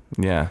Bridgeport.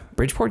 Yeah.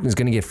 Bridgeport is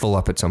going to get full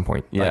up at some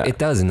point. Yeah. It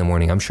does in the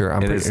morning, I'm sure.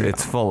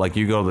 It's full. Like,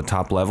 you go to the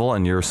top level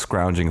and you're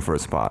scrounging for a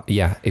spot.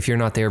 Yeah. If you're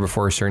not there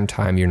before a certain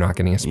time, you're not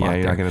getting a spot. Yeah,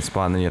 you're there. not getting a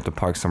spot, and then you have to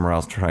park somewhere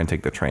else to try and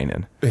take the train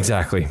in.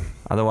 Exactly.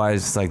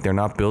 Otherwise, like, they're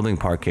not building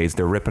parkades,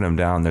 they're ripping them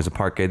down. There's a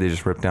parkade they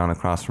just ripped down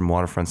across from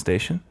Waterfront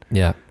Station.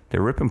 Yeah.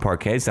 They're ripping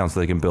parkades down so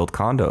they can build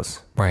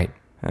condos. Right.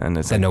 And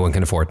it's That like, no one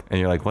can afford. and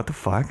you're like, what the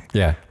fuck?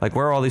 Yeah. Like,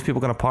 where are all these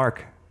people going to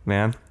park,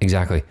 man?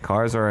 Exactly.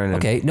 Cars are in.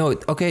 Okay,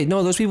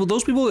 no, those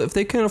people, if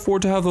they can't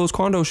afford to have those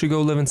condos, should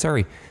go live in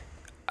Surrey.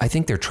 I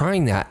think they're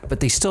trying that, but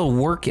they still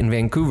work in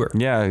Vancouver.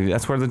 Yeah,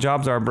 that's where the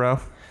jobs are, bro.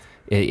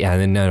 Yeah,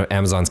 and then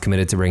Amazon's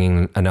committed to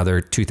bringing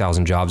another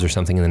 2,000 jobs or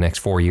something in the next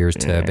 4 years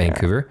to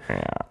Vancouver.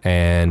 Yeah.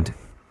 And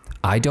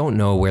I don't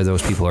know where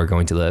those people are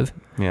going to live.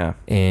 Yeah.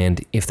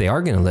 And if they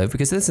are going to live,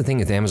 because that's the thing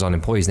with Amazon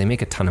employees, they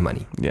make a ton of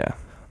money, Yeah.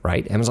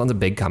 right? Amazon's a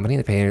big company.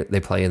 They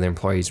pay their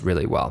employees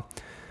really well.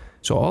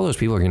 So all those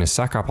people are going to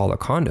suck up all the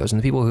condos, and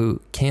the people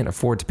who can't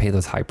afford to pay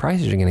those high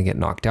prices are going to get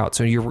knocked out.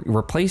 So you're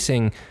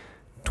replacing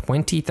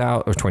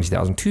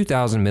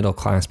 2,000 middle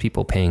class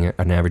people paying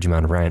an average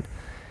amount of rent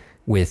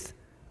with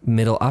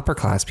middle upper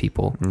class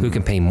people who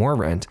can pay more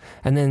rent.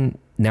 And then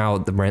now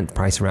the rent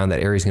price around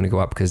that area is going to go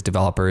up because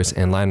developers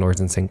and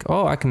landlords and think,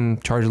 oh, I can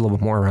charge a little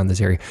bit more around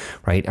this area,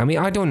 right? I mean,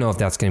 I don't know if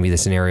that's going to be the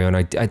scenario, and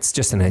it's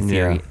just a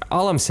theory. Yeah.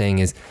 All I'm saying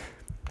is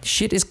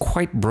shit is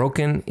quite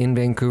broken in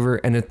Vancouver.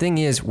 And the thing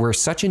is, we're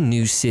such a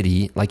new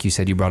city. Like you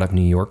said, you brought up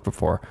New York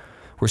before.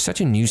 We're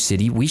such a new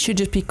city. We should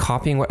just be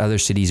copying what other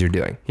cities are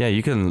doing. Yeah,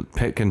 you can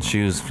pick and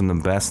choose from the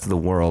best of the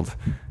world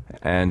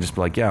and just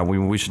be like, yeah,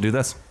 we should do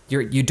this.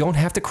 You don't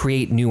have to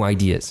create new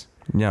ideas.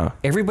 Yeah.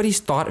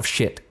 Everybody's thought of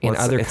shit in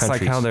other countries. It's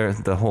like how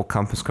the whole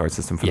compass card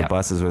system for the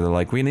buses, where they're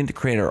like, we need to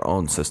create our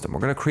own system.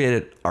 We're going to create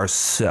it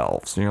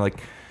ourselves. And you're like,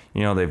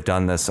 they've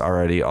done this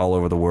already all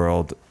over the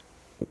world,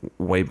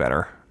 way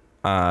better.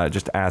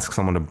 Just ask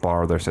someone to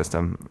borrow their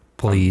system.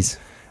 Please.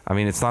 I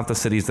mean, it's not the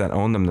cities that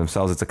own them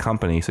themselves. It's a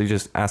company. So you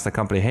just ask the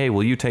company, hey,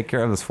 will you take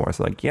care of this for us?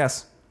 They're like,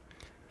 yes.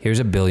 Here's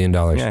 $1 billion.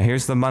 Yeah,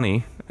 here's the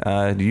money.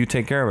 Do you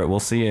take care of it? We'll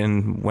see you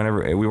in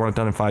whenever. We want it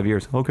done in 5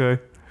 years. Okay.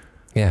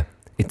 Yeah.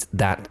 It's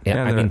that.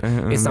 Yeah, I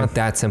mean, it's not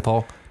that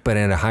simple, but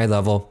at a high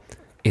level,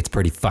 it's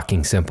pretty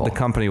fucking simple. The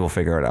company will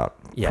figure it out.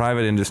 Yeah.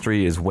 Private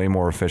industry is way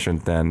more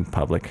efficient than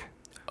public.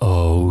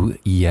 Oh,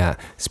 yeah.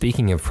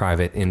 Speaking of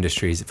private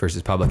industries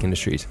versus public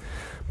industries,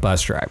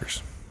 bus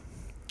drivers.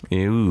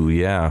 Ooh,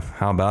 yeah.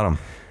 How about them?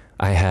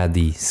 I had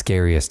the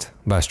scariest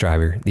bus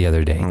driver the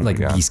other day,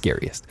 the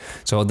scariest.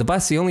 So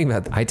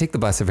I take the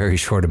bus a very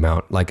short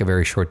amount, like a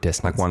very short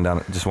distance.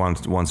 Like just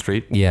one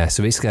street? Yeah.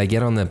 So basically I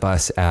get on the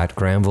bus at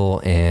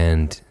Granville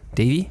and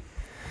Davie,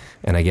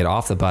 and I get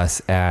off the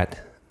bus at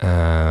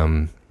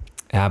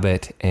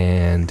Abbott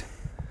and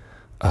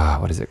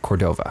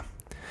Cordova.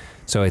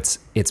 So it's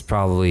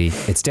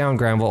down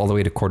Granville all the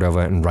way to Cordova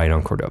and right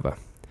on Cordova.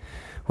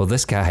 Well,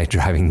 this guy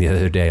driving the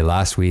other day,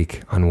 last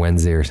week on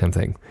Wednesday or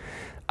something,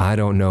 I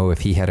don't know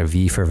if he had a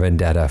V for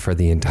Vendetta for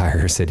the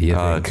entire city of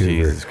Vancouver.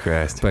 Jesus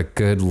Christ. But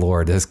good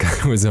Lord, this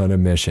guy was on a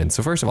mission.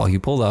 So first of all, he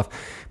pulled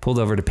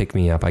over to pick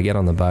me up. I get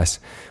on the bus.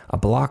 A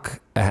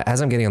block,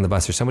 as I'm getting on the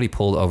bus, there's somebody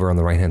pulled over on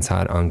the right-hand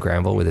side on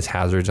Granville with his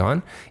hazards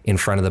on in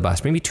front of the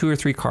bus, maybe 2 or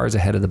 3 cars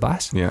ahead of the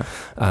bus. Yeah.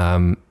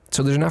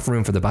 So there's enough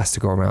room for the bus to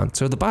go around.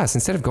 So the bus,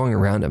 instead of going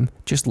around him,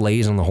 just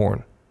lays on the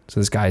horn. So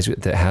this guy's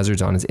with the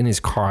hazards on is in his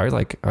car,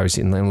 like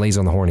obviously, and then lays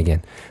on the horn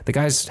again. The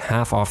guy's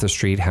half off the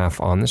street,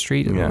 half on the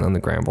street, and then on the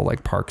Granville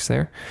parks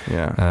there.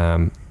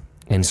 Yeah.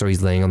 And so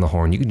he's laying on the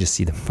horn. You can just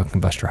see the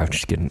fucking bus driver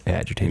just getting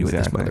agitated with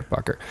this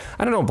motherfucker.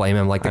 I don't blame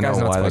him. Like the guy's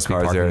not supposed to be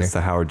parking there. It's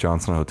the Howard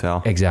Johnson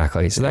Hotel.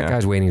 Exactly. So that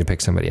guy's waiting to pick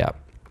somebody up.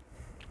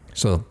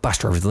 So the bus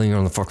driver's laying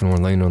on the fucking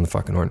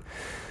horn,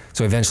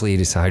 So eventually he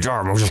decides,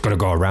 I'm just going to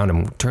go around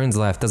him. Turns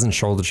left, doesn't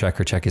shoulder check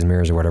or check his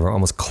mirrors or whatever,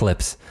 almost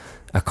clips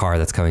a car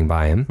that's coming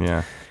by him.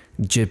 Yeah.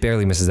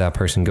 Barely misses that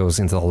person, goes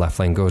into the left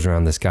lane, goes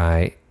around this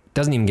guy,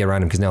 doesn't even get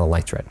around him because now the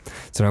light's red.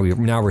 So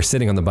now we're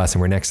sitting on the bus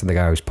and we're next to the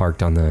guy who's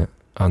parked on the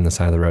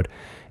side of the road.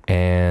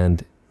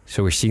 And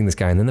so we're seeing this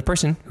guy, and then the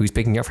person who's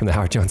picking up from the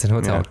Howard Johnson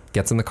Hotel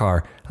gets in the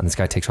car, and this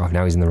guy takes off.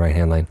 Now he's in the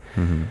right-hand lane.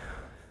 Mm-hmm.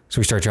 So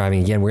we start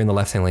driving again. We're in the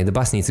left-hand lane. The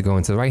bus needs to go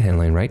into the right-hand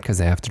lane, right? Because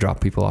they have to drop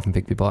people off and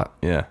pick people up.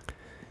 Yeah.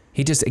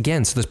 He just,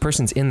 again, so this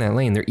person's in that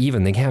lane. They're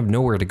even. They have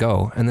nowhere to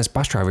go. And this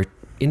bus driver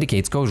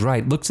indicates, goes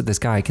right, looks at this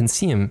guy, can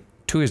see him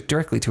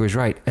directly to his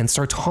right, and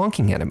starts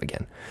honking at him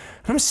again.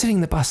 And I'm sitting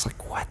in the bus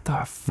like, what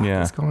the fuck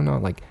is going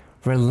on? Like,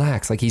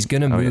 Relax. Like, he's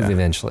going to move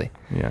eventually.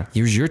 Yeah.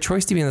 It was your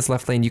choice to be in this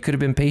left lane. You could have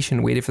been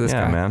patient, waited for this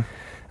guy. Yeah, man.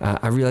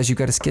 I realize you've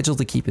got a schedule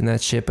to keep in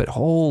that shit, but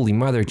holy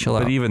mother, chill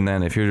out. But even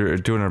then, if you're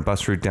doing a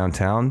bus route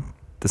downtown,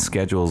 the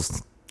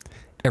schedule's...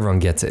 Everyone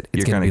gets it.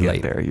 It's going to be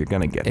late. You're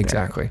going to get there.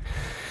 Exactly.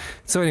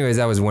 So anyways,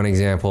 that was one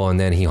example. And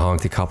then he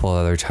honked a couple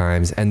other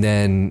times. And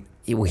then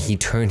he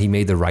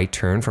made the right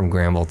turn from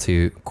Granville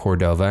to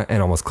Cordova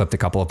and almost clipped a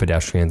couple of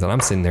pedestrians. And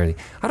I'm sitting there.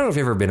 I don't know if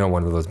you've ever been on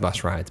one of those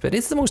bus rides, but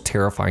it's the most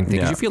terrifying thing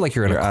because you feel like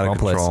you're an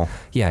accomplice. Out of control.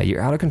 Yeah,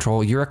 you're out of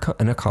control. You're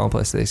an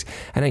accomplice to this.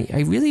 And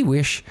I really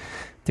wish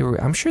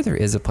I'm sure there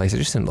is a place, I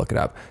just didn't look it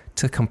up,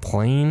 to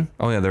complain.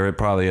 Oh yeah, there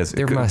probably is.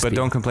 There must but be.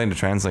 Don't complain to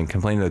TransLink.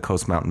 Complain to the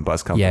Coast Mountain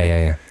Bus Company.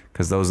 Yeah.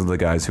 Because those are the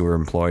guys who are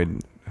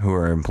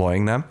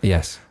employing them.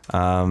 Yes.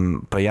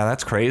 But yeah,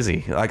 that's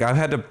crazy. Like, I've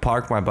had to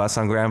park my bus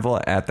on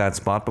Granville at that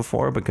spot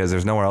before because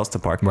there's nowhere else to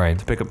park. Right.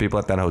 To pick up people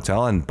at that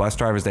hotel, and bus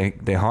drivers they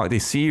honk. They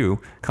see you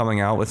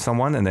coming out with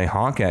someone and they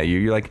honk at you.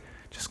 You're like,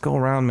 just go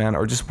around, man,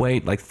 or just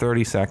wait like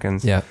 30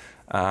 seconds. Yeah.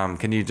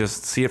 Can you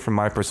just see it from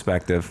my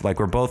perspective? Like,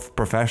 we're both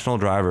professional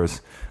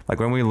drivers. Like,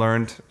 when we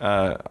learned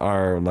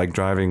our like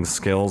driving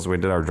skills, we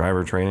did our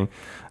driver training.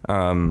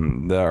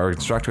 Our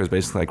instructor was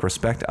basically like,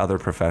 respect other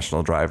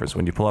professional drivers.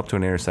 When you pull up to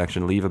an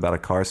intersection, leave about a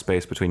car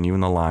space between you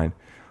and the line,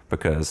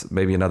 because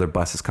maybe another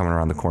bus is coming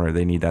around the corner.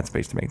 They need that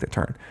space to make the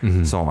turn.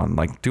 Mm-hmm. So on.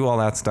 Like, do all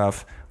that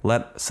stuff.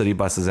 Let city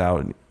buses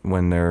out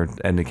when they're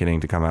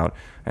indicating to come out,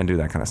 and do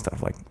that kind of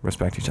stuff. Like,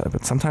 respect each other.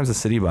 But sometimes the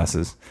city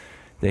buses,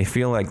 they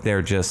feel like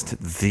they're just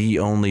the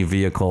only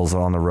vehicles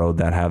on the road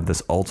that have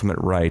this ultimate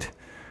right.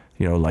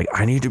 You know, like,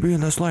 I need to be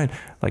in this lane.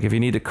 Like, if you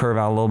need to curve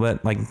out a little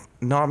bit, like,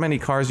 not many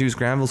cars use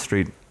Granville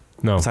Street.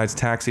 No. Besides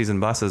taxis and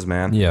buses,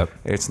 man. Yep.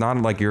 It's not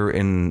like you're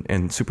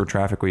in super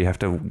traffic where you have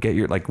to get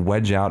your, like,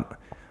 wedge out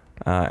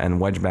and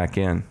wedge back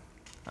in.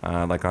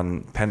 Like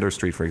on Pender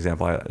Street, for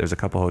example, there's a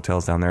couple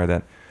hotels down there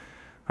that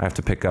I have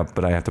to pick up,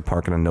 but I have to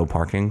park in a no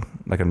parking,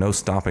 like a no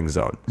stopping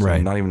zone. So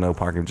right. Not even no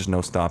parking, just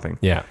no stopping.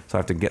 Yeah. So I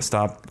have to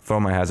stop, throw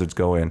my hazards,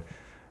 go in.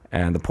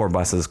 And the poor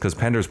buses, because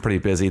Pender's pretty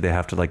busy, they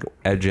have to like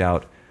edge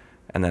out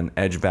and then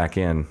edge back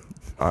in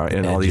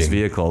all these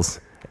vehicles.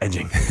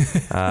 Edging.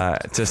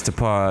 just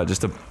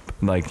to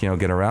like, you know,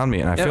 get around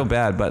me. And I feel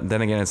bad, but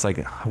then again, it's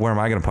like, where am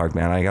I going to park,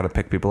 man? I got to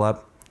pick people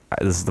up.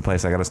 This is the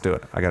place I got to do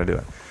it. I got to do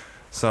it.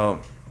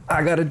 So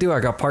I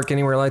got park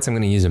anywhere lights. I'm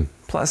going to use them.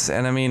 Plus,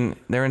 and I mean,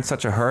 they're in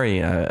such a hurry.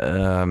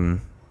 You're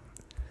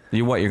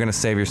going to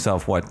save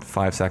yourself,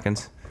 5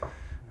 seconds?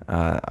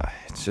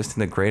 It's just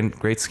in the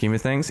great scheme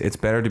of things. It's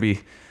better to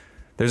be,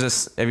 have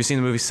you seen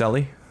the movie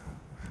Sully?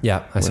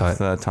 Yeah, I saw it.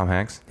 With Tom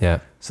Hanks? Yeah.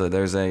 So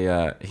there's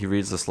he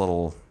reads this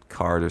little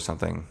card or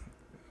something,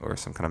 or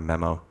some kind of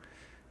memo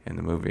in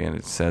the movie, and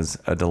it says,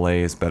 a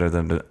delay is better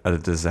than a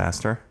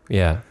disaster.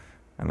 Yeah.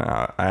 And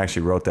I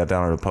actually wrote that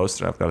down on a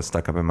poster. I've got it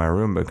stuck up in my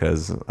room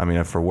because, I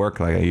mean, for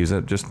work, like, I use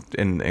it. Just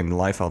in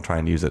life, I'll try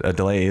and use it. A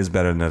delay is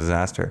better than a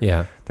disaster.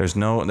 Yeah. There's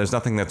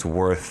nothing that's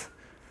worth,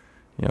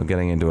 you know,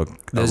 getting into a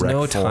There's wreck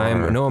no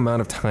time, no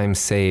amount of time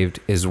saved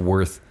is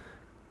worth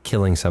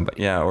killing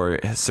somebody. Yeah, or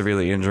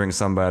severely injuring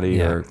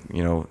somebody, or,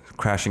 you know,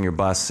 crashing your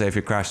bus. Say if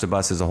you crash the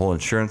bus, there's a whole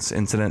insurance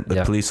incident.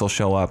 The police will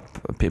show up.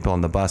 People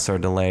on the bus are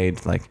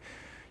delayed. Like,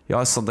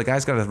 the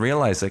guy's got to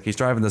realize, like, he's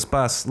driving this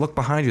bus. Look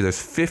behind you.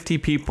 There's 50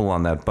 people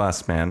on that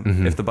bus, man.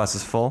 Mm-hmm. If the bus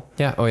is full.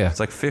 Yeah. Oh, yeah. It's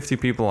like 50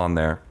 people on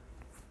there.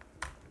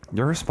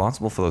 You're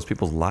responsible for those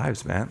people's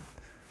lives, man.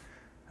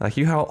 Like,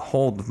 you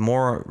hold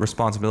more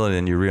responsibility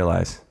than you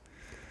realize.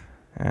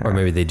 Or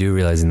maybe they do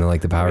realize, and they're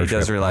like the power trip. He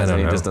does realize,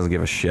 and he just doesn't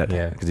give a shit.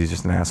 Yeah. Because he's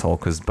just an asshole,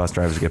 because bus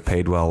drivers get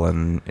paid well,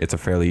 and it's a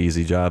fairly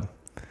easy job.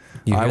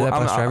 You hear that,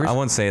 bus drivers? I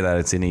wouldn't say that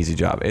it's an easy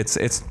job.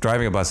 It's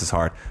driving a bus is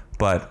hard,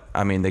 but,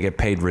 I mean, they get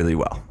paid really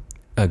well.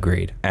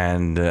 Agreed.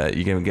 And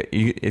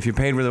if you're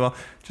paid really well,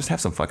 just have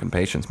some fucking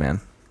patience,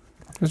 man.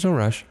 There's no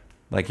rush.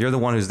 Like, you're the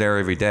one who's there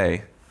every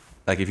day.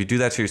 Like, if you do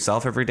that to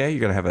yourself every day, you're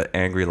gonna have an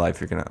angry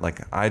life. You're gonna,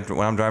 like,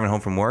 when I'm driving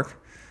home from work,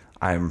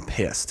 I'm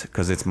pissed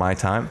because it's my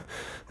time.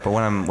 But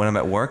when I'm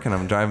at work and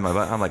I'm driving my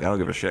bus, I'm like, I don't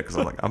give a shit because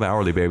I'm like, I'm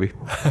hourly, baby.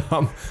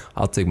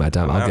 I'll take my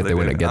time. I'll get there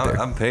when I get there.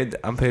 I'm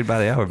paid by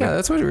the hour. Yeah,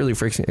 that's what really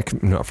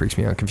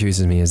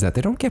confuses me, is that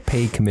they don't get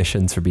paid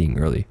commissions for being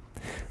early.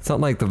 It's not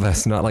like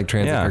it's not like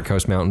Transit or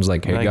Coast Mountain's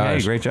like, hey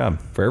guys, great job.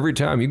 For every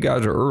time you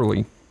guys are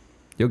early,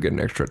 you'll get an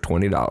extra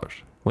 $20.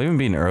 Well, even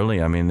being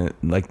early, I mean,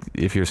 like,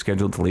 if you're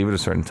scheduled to leave at a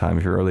certain time,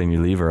 if you're early and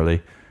you leave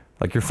early,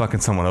 like, you're fucking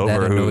someone over.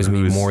 That annoys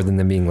me more than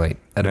them being late.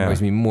 That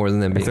annoys me more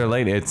than them being. If they're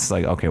late, it's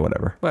like, okay,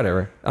 whatever.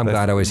 I'm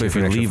glad I always. But if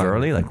you leave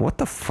early, like, what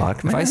the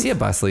fuck, man? If I see a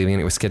bus leaving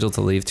and it was scheduled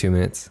to leave 2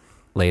 minutes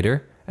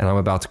later, and I'm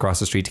about to cross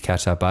the street to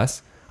catch that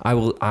bus,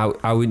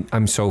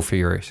 I'm so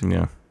furious.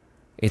 Yeah.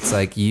 It's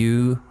like,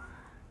 you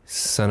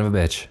son of a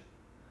bitch.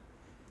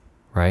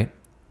 Right?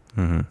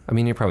 Mm-hmm. I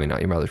mean, you're probably not.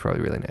 Your mother's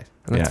probably really nice.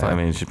 And that's fine. I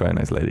mean, she's probably a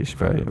nice lady. She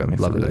probably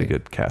makes a really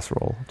good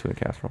casserole. Tuna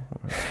casserole.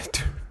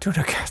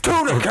 Tuna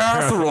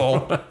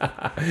casserole.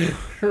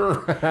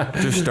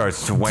 Just starts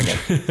swinging.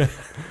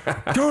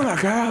 Tuna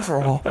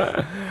casserole.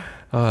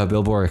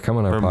 Bill Burr, come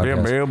on our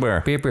podcast.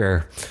 Bill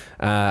Burr.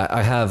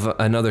 I have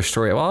another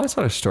story. Well, it's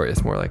not a story.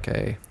 It's more like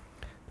an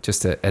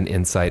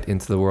insight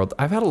into the world.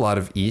 I've had a lot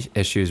of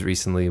issues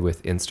recently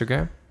with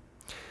Instagram.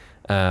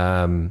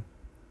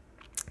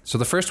 So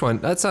the first one,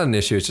 that's not an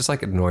issue. It's just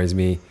like it annoys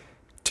me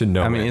to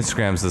know. I mean,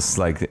 Instagram's this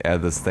like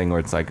this thing where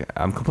it's like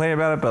I'm complaining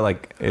about it, but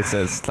like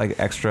it's like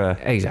extra.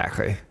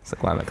 Exactly. It's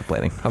like, why am I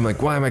complaining? I'm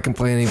like, why am I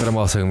complaining? But I'm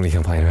also going to be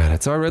complaining about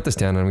it. So I wrote this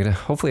down, and I'm going to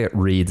hopefully it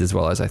reads as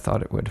well as I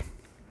thought it would.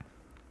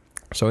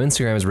 So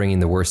Instagram is bringing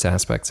the worst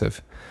aspects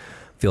of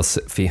field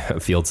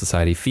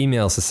society,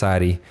 female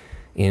society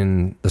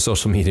in the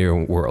social media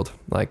world.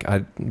 Like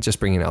I just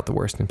bringing out the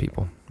worst in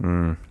people.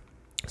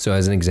 So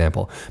as an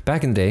example,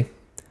 back in the day,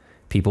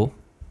 people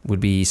would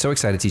be so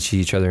excited to see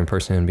each other in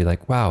person and be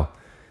like, wow,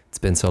 it's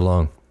been so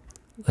long.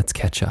 Let's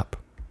catch up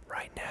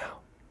right now.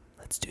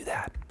 Let's do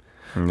that.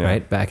 Yeah.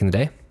 Right? Back in the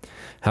day.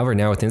 However,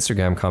 now with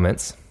Instagram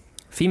comments,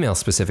 females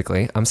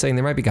specifically, I'm saying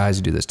there might be guys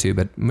who do this too,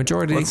 but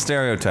majority. Let's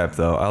stereotype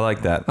though. I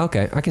like that.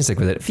 Okay, I can stick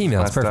with it.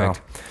 Females,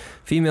 perfect.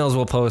 Females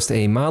will post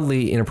a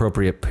mildly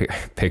inappropriate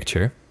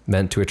picture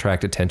meant to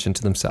attract attention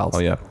to themselves. Oh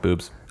yeah,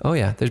 boobs. Oh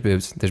yeah, there's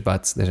boobs, there's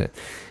butts, there's it.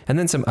 And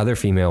then some other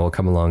female will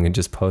come along and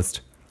just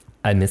post,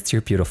 I missed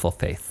your beautiful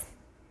face.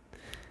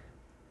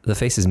 The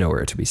face is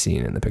nowhere to be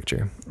seen in the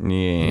picture.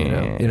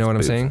 Yeah. You know what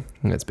I'm saying?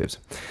 That's boobs.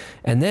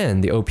 And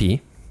then the OP,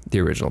 the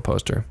original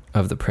poster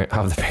of the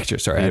picture.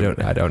 Sorry, I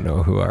don't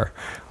know who our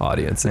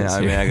audience is. Yeah,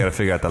 I mean, I got to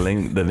figure out the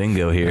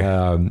lingo here.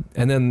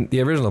 And then the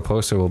original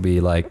poster will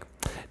be like,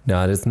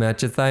 not as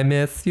much as I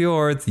miss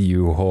yours,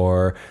 you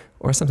whore.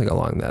 Or something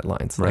along that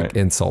lines, like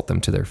insult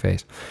them to their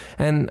face.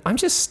 And I'm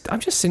just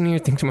sitting here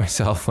thinking to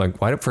myself, like,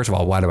 first of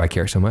all, why do I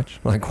care so much?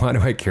 Like, why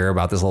do I care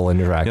about this whole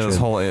interaction? This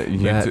whole that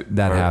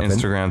happened.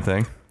 Instagram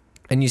thing.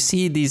 And you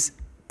see these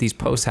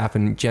posts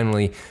happen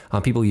generally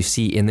on people you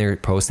see in their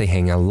posts, they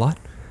hang out a lot.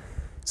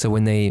 So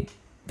when they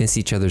miss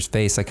each other's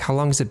face, like how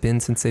long has it been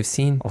since they've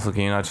seen? Also,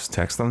 can you not just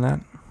text them that?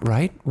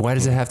 Right? Why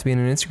does it have to be in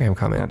an Instagram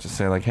comment? Yeah, just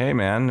say like, hey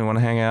man, you want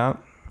to hang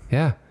out?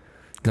 Yeah.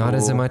 Cool. Not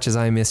as much as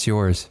I miss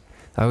yours.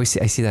 I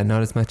see that,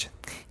 not as much.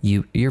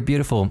 You're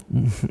beautiful.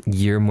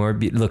 You're more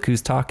look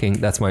who's talking.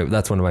 That's one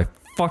of my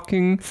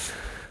fucking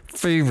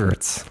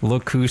favorites.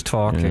 Look who's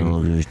talking.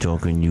 Look who's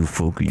talking, you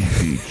fucking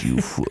bitch, you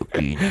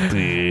fucking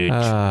bitch. And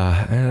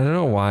I don't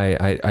know why.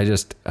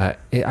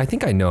 I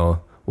think I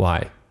know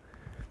why.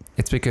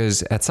 It's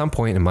because at some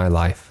point in my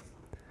life,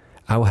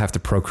 I will have to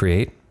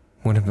procreate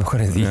one of these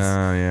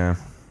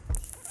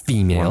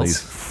females. One of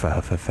these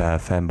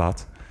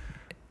fembots.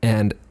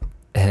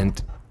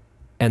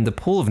 And the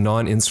pool of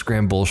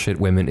non-Instagram bullshit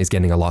women is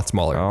getting a lot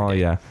smaller. Oh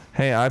yeah.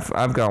 Hey,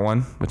 I've got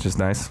one, which is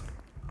nice.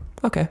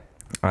 Okay.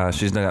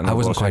 She's not. I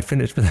wasn't quite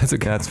finished, but that's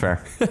okay. That's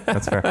fair.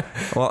 That's fair.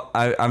 Well,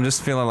 I'm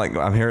just feeling like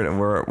I'm hearing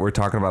we're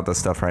talking about this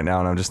stuff right now,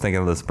 and I'm just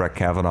thinking of this Brett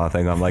Kavanaugh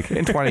thing. I'm like,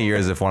 in 20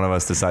 years, if one of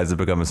us decides to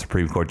become a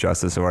Supreme Court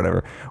justice or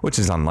whatever, which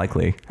is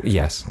unlikely.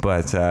 Yes.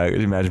 But could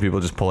you imagine people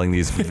just pulling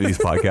these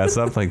podcasts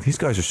up? Like, these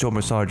guys are so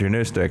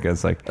misogynistic.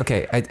 It's like,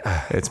 okay,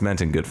 it's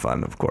meant in good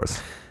fun, of course.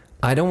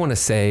 I don't want to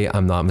say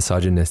I'm not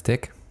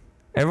misogynistic.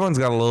 Everyone's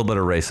got a little bit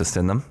of racist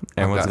in them.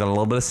 Everyone's got a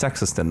little bit of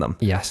sexist in them.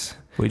 Yes.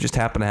 We just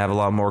happen to have a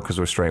lot more because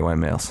we're straight white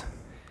males.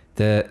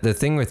 The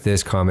thing with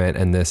this comment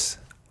and this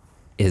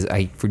is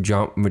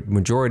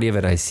majority of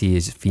it I see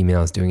is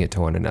females doing it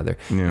to one another.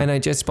 Yeah. And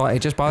it just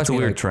bothers me. It's a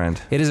weird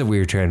trend. It is a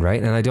weird trend,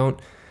 right? And I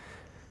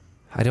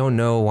don't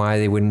know why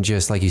they wouldn't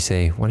just, like you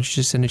say, why don't you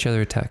just send each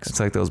other a text? It's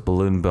like those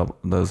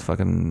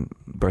fucking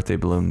birthday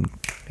balloon.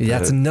 Yeah,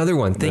 that's another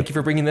one. Thank you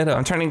for bringing that up.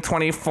 I'm turning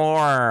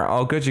 24.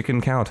 Oh, good. You can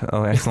count.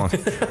 Oh, excellent.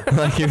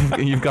 Like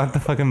you've got the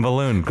fucking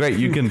balloon. Great.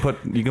 You can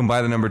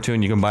buy the number 2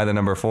 and you can buy the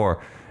number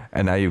 4.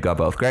 And now you've got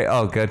both. Great.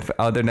 Oh, good.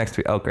 Oh, they're next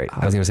to me. Oh, great.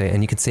 I was going to say,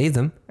 and you can save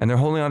them. And they're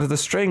holding onto the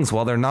strings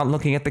while they're not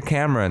looking at the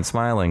camera and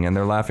smiling. And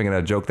they're laughing at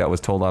a joke that was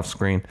told off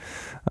screen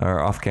or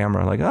off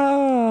camera. Like,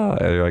 oh.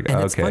 And you're like, and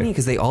okay. It's funny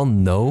because they all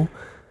know.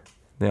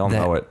 They all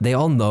know it. They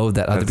all know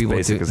that other people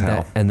do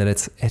that, and that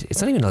it's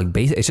not even like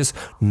basic. It's just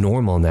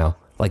normal now.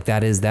 Like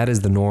that is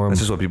the norm. That's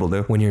just what people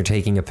do when you're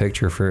taking a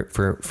picture for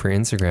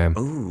Instagram.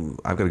 Ooh,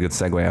 I've got a good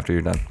segue after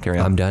you're done. Carry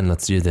on. I'm done.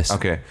 Let's do this.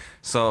 Okay.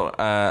 So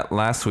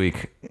last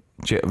week,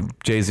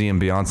 Jay-Z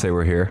and Beyonce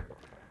were here,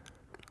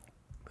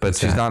 but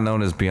she's not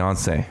known as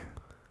Beyonce.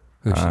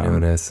 Who's she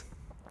known as?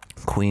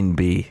 Queen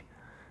Bee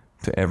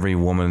to every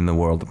woman in the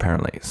world,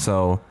 apparently.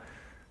 So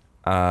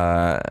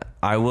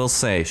I will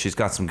say she's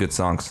got some good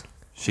songs.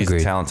 She's a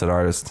talented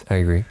artist. I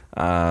agree.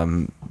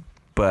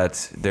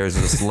 But there's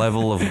this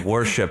level of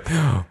worship.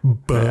 That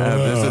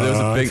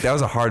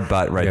was a hard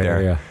butt right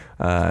there.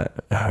 Yeah.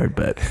 Hard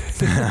butt.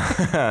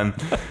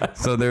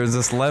 So there's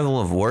this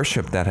level of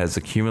worship that has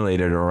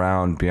accumulated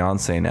around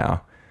Beyonce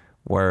now,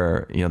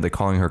 where they're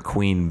calling her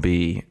Queen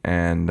Bee,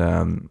 and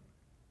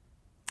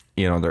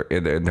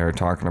they're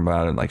talking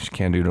about it like she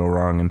can't do no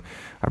wrong. And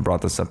I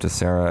brought this up to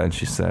Sarah, and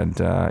she said,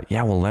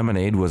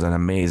 Lemonade was an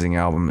amazing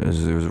album. It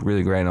was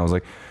really great. And I was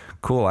like,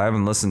 cool. I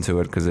haven't listened to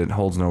it because it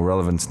holds no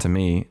relevance to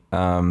me.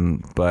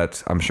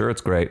 But I'm sure it's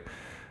great.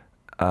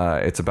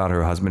 It's about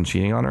her husband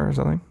cheating on her or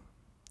something.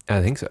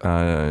 I think so.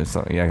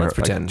 So yeah, Let's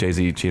pretend.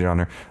 Jay-Z cheated on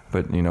her,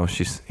 but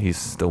he's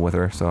still with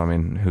her. So I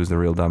mean, who's the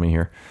real dummy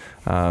here?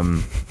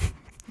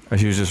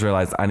 She was just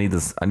realized I need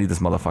this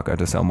motherfucker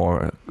to sell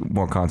more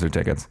concert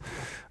tickets.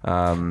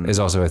 There's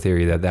also a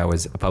theory that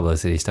was a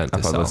publicity stunt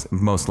to sell.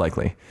 Most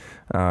likely.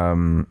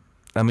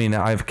 I mean,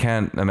 I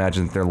can't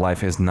imagine their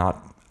life is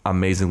not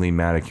amazingly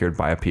manicured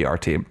by a PR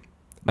team.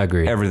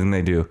 Agreed. Everything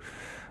they do,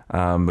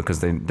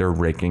 because they're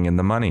raking in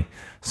the money.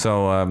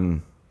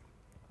 So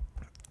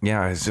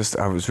yeah, it's just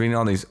I was reading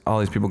all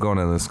these people going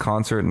to this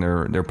concert and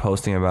they're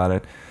posting about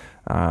it.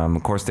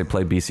 Of course, they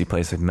play BC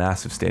Place, a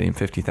massive stadium,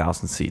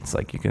 50,000 seats.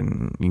 Like you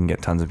can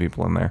get tons of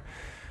people in there.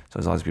 So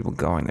there's all these people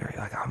going there.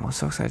 You're like, oh, I'm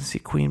so excited to see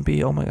Queen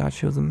Bee. Oh my God,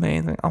 she was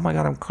amazing. Oh my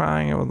God, I'm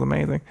crying. It was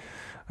amazing.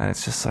 And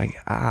it's just like,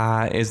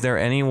 is there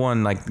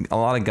anyone, like a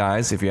lot of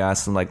guys, if you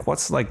ask them, like,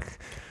 what's a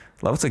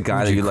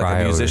guy that you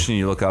like, a musician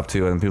you look up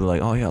to, and people are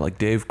like, oh yeah, like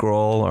Dave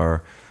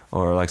Grohl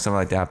or like something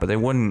like that, but they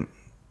wouldn't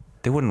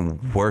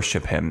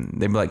worship him.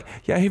 They'd be like,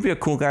 yeah, he'd be a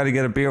cool guy to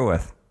get a beer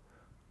with.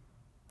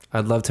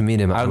 I'd love to meet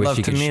him. I wish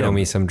he could show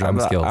me some drum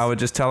skills. I would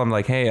just tell him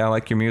like, hey, I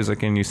like your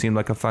music and you seem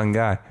like a fun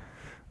guy.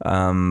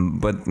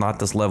 But not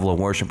this level of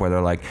worship where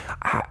they're like,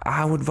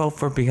 I would vote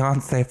for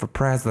Beyonce for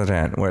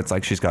president, where it's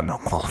like she's got no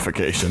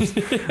qualifications.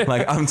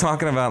 Like I'm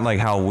talking about like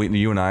how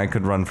you and I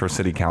could run for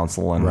city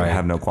council and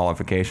have no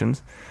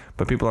qualifications,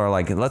 but people are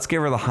like, let's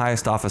give her the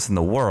highest office in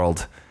the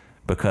world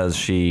because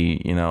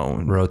she,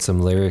 wrote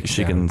some lyrics.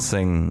 She can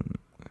sing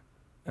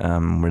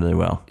really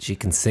well. She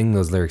can sing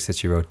those lyrics that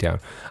she wrote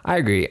down. I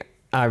agree.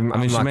 I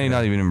mean, she may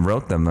not even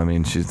wrote them. I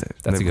mean,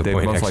 that's a good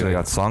point. Most likely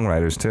got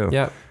songwriters too.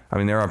 Yeah. I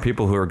mean, there are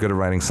people who are good at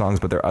writing songs,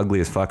 but they're ugly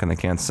as fuck and they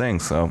can't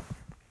sing. So,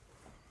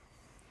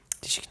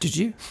 did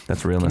you?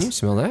 That's realness. Can you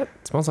smell that?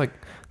 It smells like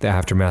the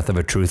aftermath of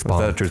a truth bomb.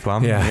 Was that a truth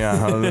bomb? Yeah.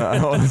 Yeah.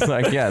 I was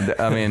like, yeah.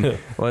 I mean,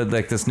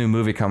 like this new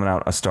movie coming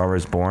out, A Star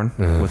Is Born,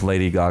 with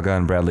Lady Gaga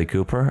and Bradley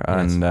Cooper,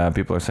 and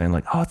people are saying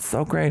like, oh, it's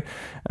so great.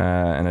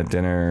 And at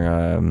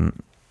dinner,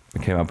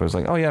 it came up. I was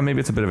like, oh yeah, maybe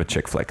it's a bit of a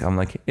chick flick. I'm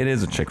like, it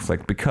is a chick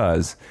flick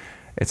because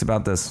it's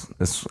about this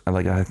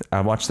like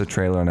I watched the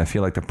trailer and I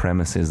feel like the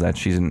premise is that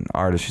she's an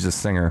artist, she's a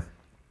singer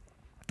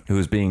who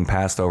is being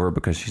passed over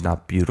because she's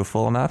not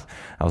beautiful enough.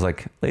 I was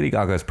like, Lady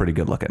Gaga is pretty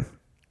good looking.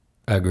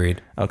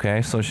 Agreed.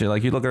 Okay, so she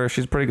like you look at her,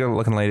 she's a pretty good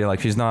looking lady. Like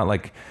she's not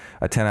like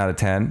a 10 out of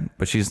 10,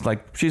 but she's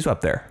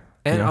up there.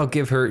 And I'll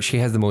give her, she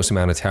has the most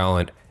amount of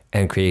talent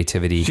and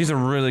creativity. She's a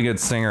really good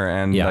singer,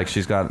 and like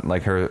she's got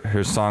like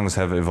her songs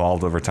have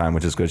evolved over time,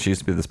 which is good. She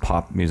used to be this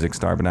pop music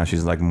star, but now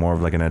she's like more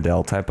of like an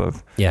Adele type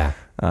of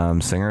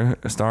singer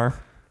star,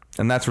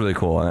 and that's really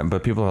cool.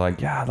 But people are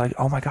like, yeah, like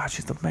oh my God,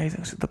 she's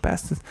amazing, she's the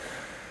best.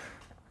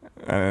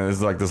 And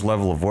it's like this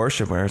level of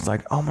worship where it's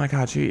like, oh my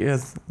God, she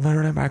is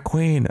literally my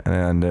queen,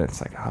 and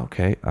it's like,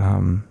 okay,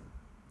 all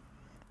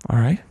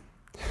right.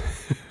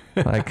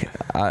 Like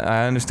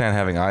I understand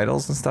having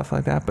idols and stuff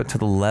like that, but to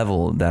the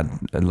level that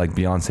like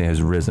Beyonce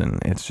has risen,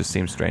 it just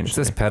seems strange. It's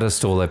this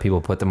pedestal that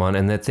people put them on,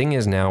 and the thing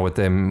is now with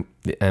them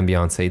and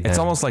Beyonce, it's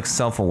almost like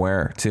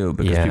self-aware too,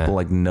 because people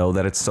like know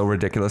that it's so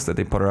ridiculous that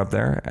they put her up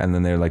there, and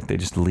then they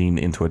just lean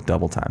into it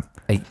double time.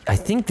 I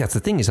think that's the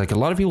thing is like a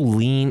lot of people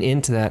lean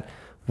into that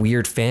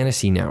weird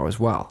fantasy now as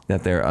well,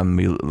 that they're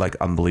like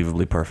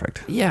unbelievably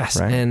perfect. Yes,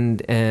 right?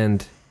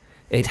 and.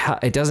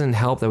 It doesn't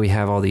help that we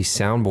have all these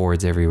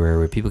soundboards everywhere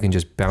where people can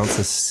just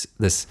bounce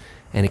this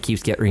and it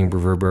keeps getting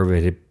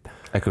reverberated.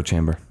 Echo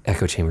chamber,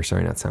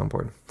 sorry, not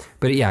soundboard.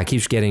 But yeah, it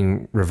keeps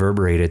getting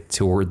reverberated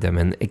toward them,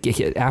 and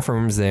it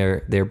affirms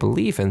their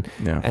belief.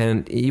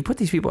 And you put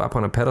these people up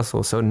on a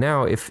pedestal. So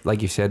now if,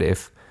 like you said,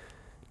 if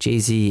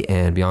Jay-Z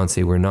and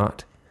Beyonce were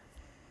not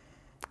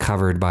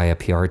covered by a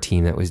PR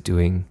team that was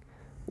doing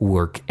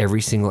work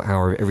every single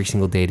hour, every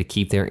single day to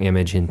keep their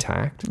image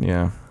intact.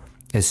 Yeah.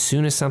 As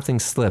soon as something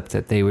slipped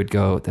that they would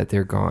go, that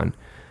they're gone,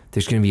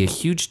 there's going to be a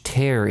huge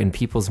tear in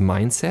people's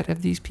mindset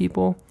of these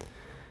people,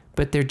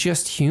 but they're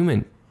just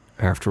human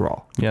after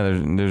all. Yeah,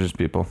 they're just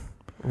people.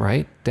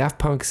 Right? Daft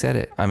Punk said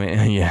it. I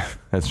mean, yeah,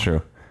 that's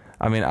true.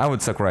 I mean, I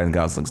would suck Ryan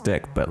Gosling's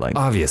dick, but like,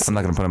 obviously, I'm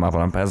not going to put him up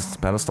on a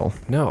pedestal.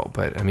 No,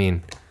 but I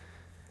mean,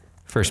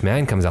 First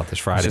Man comes out this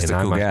Friday, and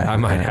I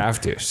might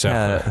have to.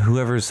 So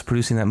whoever's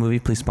producing that movie,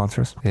 please sponsor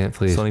us. Yeah,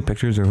 please. Sony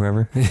Pictures or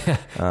whoever.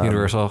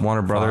 Universal,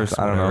 Warner Brothers. Fox,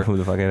 I don't know who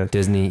the fuck it is.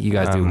 Disney. You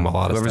guys do a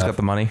lot of stuff. Whoever's got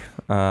the money.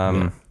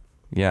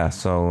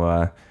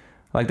 So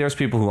like there's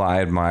people who I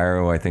admire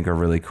who I think are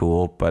really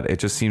cool, but it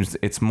just seems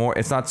it's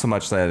not so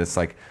much that it's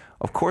like,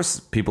 of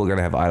course people are going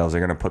to have idols. They're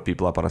going to put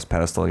people up on a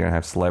pedestal. They're going to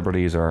have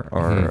celebrities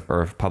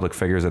or public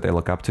figures that they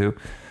look up to,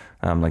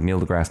 like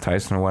Neil deGrasse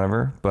Tyson or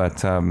whatever.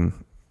 But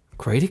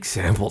great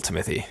example,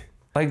 Timothy.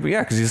 Like,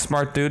 yeah, because he's a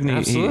smart dude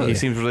and he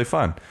seems really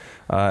fun.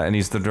 And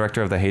he's the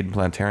director of the Hayden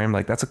Planetarium.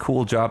 Like, that's a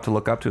cool job to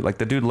look up to. Like,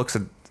 the dude looks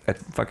at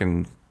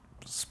fucking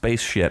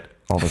space shit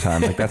all the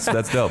time. Like, that's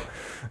dope.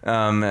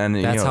 And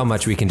that's how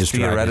much we can just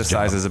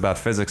theoretizes about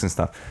physics and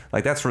stuff.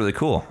 Like, that's really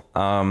cool.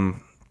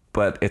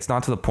 But it's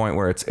not to the point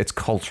where it's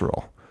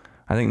cultural.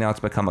 I think now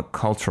it's become a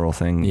cultural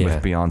thing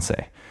with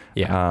Beyonce.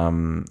 Yeah.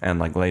 And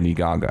like Lady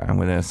Gaga. And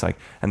when it's like,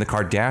 and the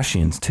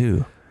Kardashians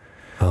too.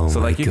 Oh So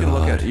my like you can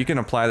look God. at, you can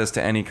apply this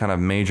to any kind of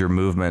major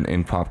movement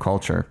in pop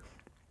culture,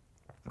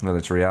 whether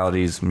it's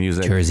realities,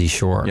 music, Jersey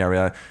Shore.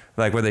 yeah,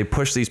 like where they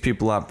push these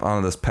people up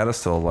onto this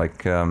pedestal,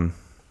 like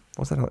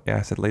what's that? Yeah,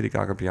 I said Lady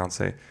Gaga,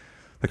 Beyonce,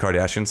 the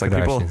Kardashians. Like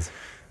people, Kardashians.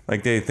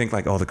 like they think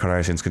like, oh, the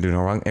Kardashians can do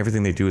no wrong.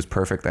 Everything they do is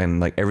perfect, and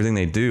like everything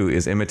they do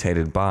is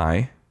imitated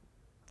by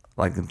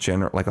like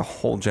a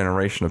whole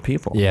generation of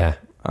people. Yeah.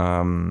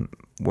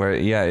 Where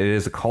yeah, it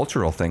is a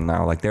cultural thing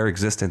now. Like their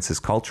existence is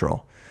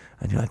cultural,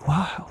 and you're like,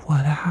 wow,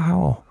 what?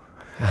 How?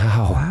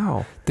 Wow.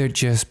 Wow. They're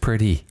just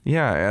pretty.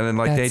 Yeah, and then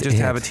like they That's just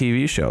have a it.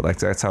 TV show. Like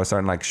that's how it's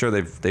starting. Like sure,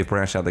 they've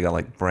branched out. They got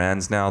like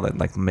brands now that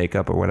like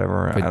makeup or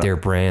whatever. I But don't- they're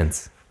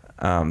brands.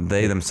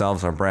 they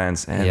themselves are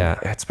brands, and Yeah.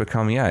 it's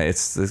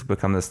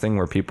become this thing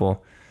where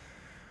people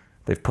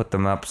they've put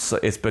them up. So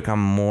it's become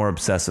more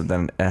obsessive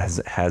than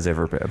it has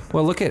ever been.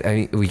 Well, look at, I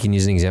mean, we can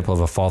use an example of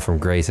a fall from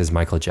grace as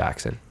Michael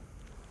Jackson.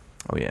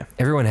 Oh yeah,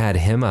 Everyone had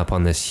him up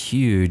on this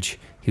huge,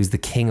 he was the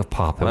king of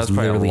pop. That well, was that's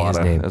probably literally his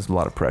name. There's a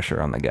lot of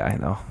pressure on the guy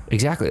though.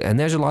 Exactly. And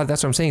there's a lot,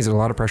 that's what I'm saying, is there's a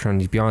lot of pressure on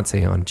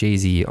Beyonce, on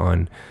Jay-Z,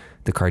 on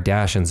the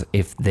Kardashians.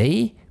 If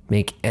they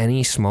make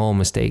any small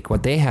mistake,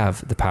 what they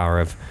have the power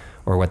of,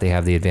 or what they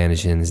have the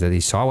advantage in, is that they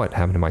saw what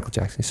happened to Michael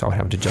Jackson. They saw what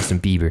happened to Justin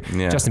Bieber.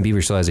 Yeah. Justin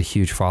Bieber still has a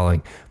huge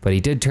following, but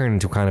he did turn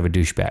into kind of a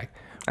douchebag.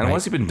 And right?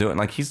 what's he been doing?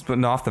 Like he's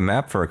been off the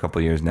map for a couple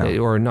of years now.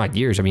 Or not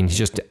years. I mean, he's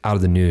just out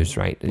of the news,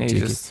 right?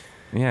 He's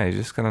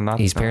just gonna not.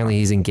 Apparently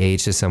he's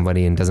engaged to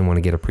somebody and doesn't want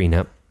to get a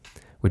prenup,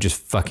 which is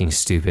fucking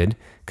stupid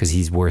because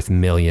he's worth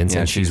millions, Yeah,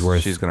 and she's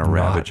worth. She's gonna not.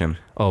 ravage him.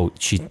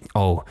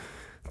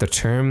 The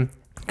term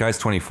Guy's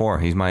 24.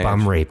 He's my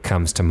bum age. rape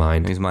comes to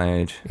mind. He's my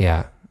age.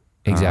 Yeah,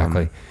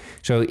 exactly.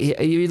 So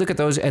you look at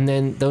those, and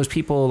then those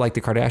people like the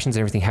Kardashians and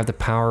everything have the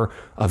power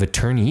of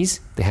attorneys.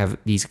 They have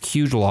these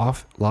huge law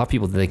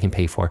people that they can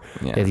pay for.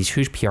 Yeah. They have these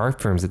huge PR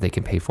firms that they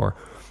can pay for.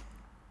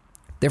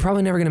 They're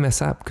probably never going to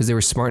mess up because they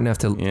were smart enough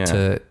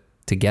to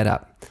get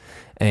up.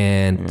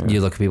 And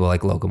you look at people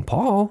like Logan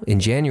Paul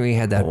in January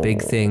had that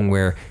big thing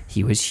where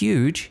he was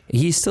huge.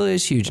 He still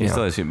is huge now. He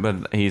still is,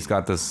 but he's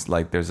got this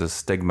like there's a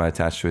stigma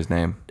attached to his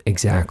name.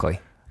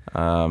 Exactly.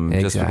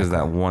 Just because of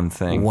that one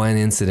thing. One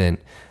incident,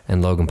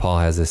 and Logan Paul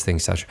has this thing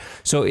such.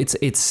 So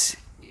it's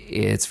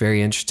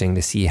very interesting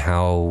to see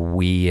how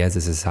we as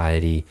a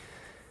society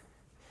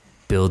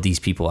build these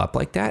people up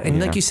like that. And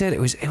like you said, it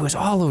was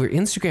all over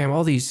Instagram.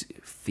 All these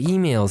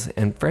females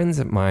and friends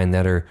of mine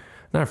that are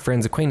not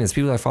friends, acquaintances,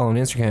 people that I follow on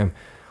Instagram,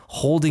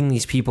 holding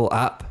these people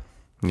up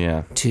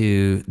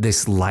to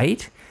this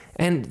light.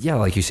 And yeah,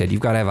 like you said,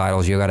 you've got to have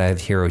idols, you've got to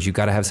have heroes, you've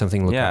got to have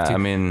something to look up to. I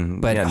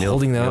mean, but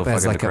holding them up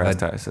as like a a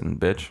Tyson,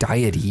 bitch.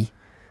 deity,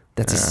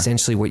 that's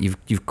essentially what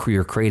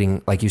you're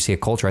creating. Like you say, a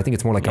culture. I think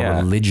it's more like a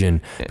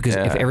religion, because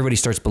if everybody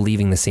starts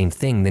believing the same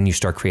thing, then you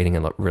start creating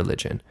a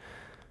religion.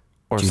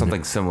 Or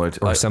something similar.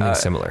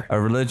 Similar.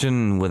 A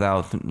religion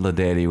without the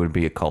deity would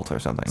be a cult or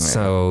something. Right?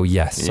 So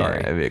yes, sorry.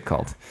 Yeah, it'd be a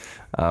cult.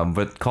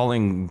 But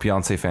calling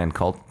Beyonce fans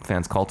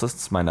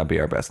cultists might not be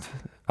our best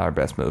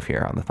move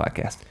here on the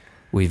podcast.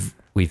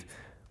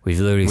 We've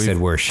literally said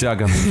worse.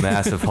 Dug a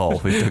massive hole.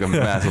 We dug a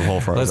massive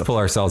hole for Let's pull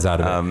ourselves out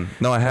of it.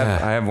 No, I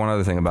have one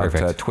other thing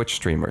about Twitch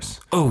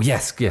streamers. Oh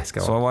yes, go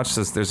So I watched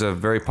this. There's a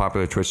very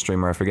popular Twitch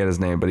streamer. I forget his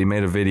name, but he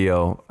made a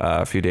video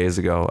a few days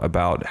ago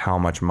about how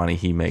much money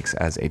he makes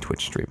as a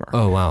Twitch streamer.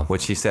 Oh wow.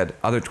 Which he said,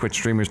 other Twitch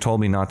streamers told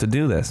me not to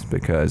do this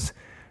because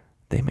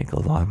they make a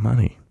lot of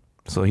money.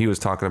 So he was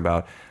talking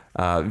about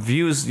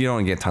views. You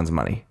don't get tons of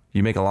money.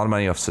 You make a lot of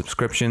money off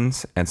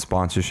subscriptions and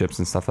sponsorships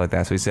and stuff like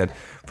that. So he said,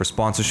 for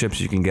sponsorships,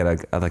 you can get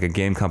a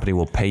game company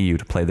will pay you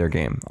to play their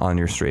game on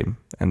your stream,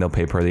 and they'll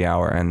pay per the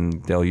hour.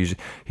 And they'll usually,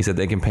 he said,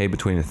 they can pay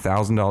between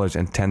 $1,000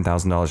 and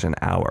 $10,000 an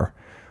hour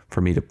for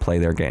me to play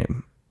their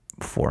game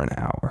for an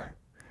hour.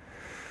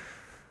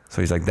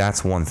 So he's like,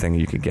 that's one thing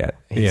you could get.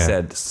 He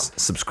said,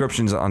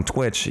 subscriptions on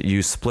Twitch,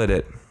 you split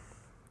it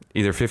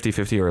either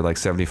 50-50 or like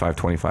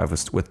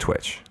 75-25 with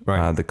Twitch.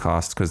 Right. The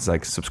cost, because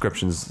like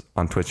subscriptions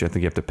on Twitch, you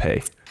have to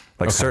pay.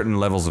 Like certain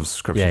levels of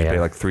subscription, you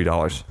pay like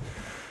 $3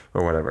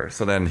 or whatever.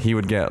 So then he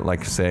would get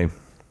like, say,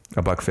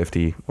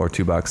 $1.50 or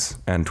 $2,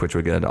 and Twitch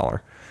would get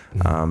 $1.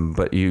 Mm-hmm.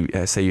 But you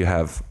say you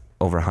have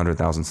over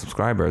 100,000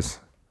 subscribers,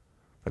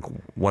 like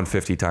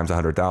 150 times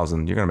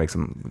 100,000, you're gonna make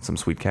some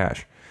sweet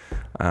cash.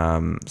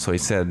 So he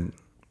said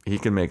he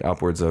could make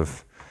upwards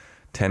of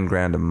 10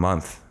 grand a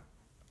month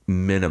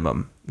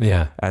minimum.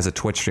 Yeah. As a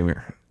Twitch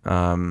streamer.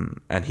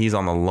 And he's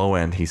on the low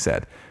end, he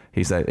said.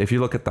 He said, if you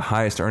look at the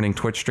highest earning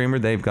Twitch streamer,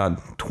 they've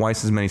got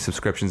twice as many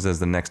subscriptions as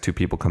the next two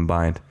people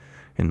combined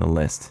in the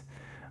list.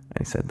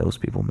 And he said, those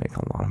people make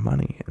a lot of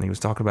money. And he was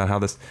talking about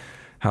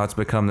how it's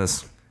become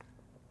this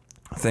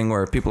thing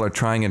where people are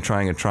trying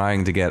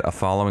to get a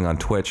following on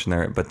Twitch,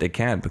 but they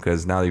can't,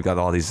 because now you've got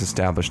all these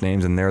established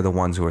names, and they're the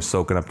ones who are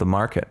soaking up the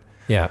market.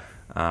 Yeah.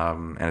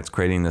 And it's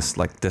creating this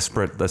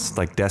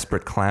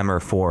desperate clamor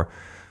for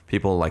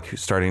people like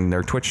starting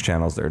their Twitch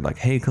channels. They're like,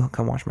 hey,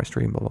 come watch my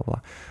stream, blah, blah,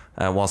 blah.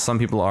 While some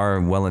people are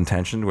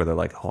well-intentioned, where they're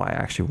like, oh, I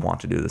actually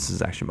want to do this. This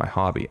is actually my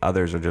hobby.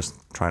 Others are just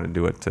trying to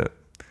do it to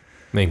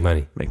make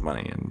money.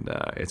 And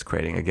it's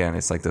creating, again,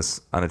 it's like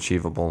this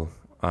unachievable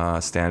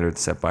standard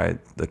set by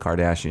the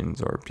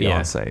Kardashians or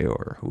Beyonce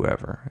or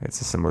whoever.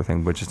 It's a similar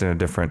thing, but just in a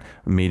different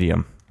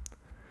medium,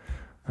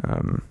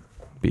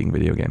 being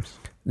video games.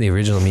 The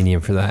original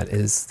medium for that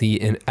is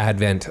the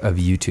advent of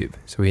YouTube.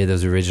 So we had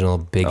those original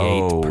big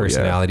 8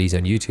 personalities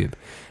on YouTube,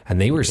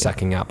 and they were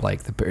sucking up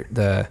like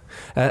the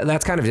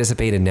that's kind of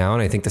dissipated now.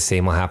 And I think the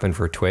same will happen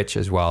for Twitch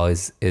as well.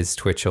 Is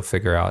Twitch will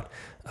figure out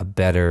a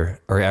better,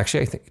 or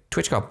actually I think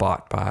Twitch got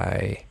bought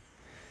by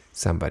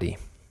somebody.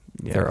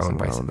 They're owned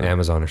by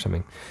Amazon or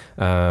something.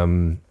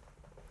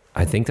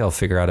 I think they'll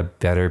figure out a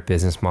better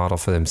business model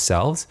for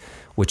themselves,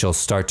 which will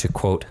start to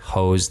quote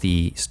hose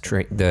the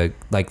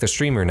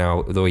streamer.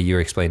 Now, the way you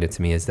explained it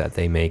to me is that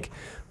they make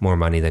more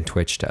money than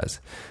Twitch does.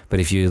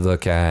 But if you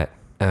look at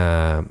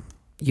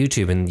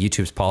YouTube, and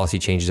YouTube's policy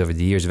changes over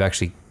the years have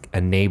actually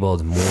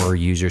enabled more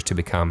users to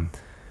become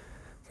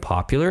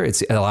popular.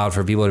 It's allowed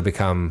for people to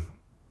become,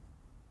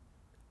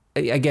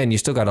 again, you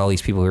still got all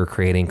these people who are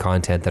creating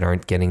content that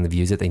aren't getting the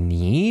views that they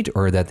need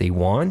or that they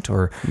want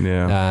or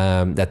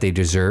that they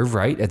deserve,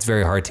 right? It's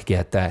very hard to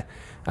get that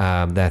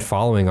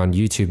following on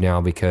YouTube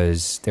now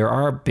because there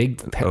are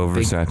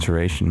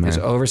oversaturation, man. There's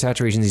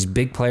oversaturation, these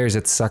big players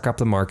that suck up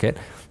the market,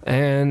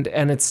 and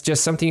it's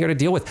just something you got to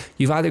deal with.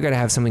 You've either got to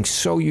have something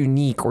so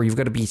unique, or you've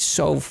got to be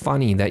so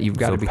funny that you've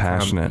got to be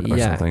passionate or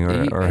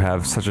something, or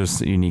have such a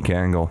unique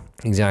angle.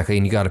 Exactly,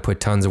 and you got to put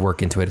tons of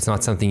work into it. It's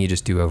not something you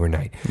just do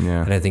overnight.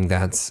 Yeah, and I think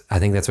that's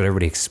what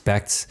everybody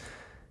expects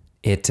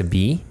it to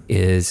be.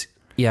 Is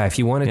if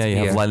you want it to be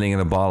have lightning in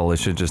a bottle, it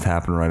should just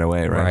happen right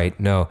away, right? Right.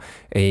 No,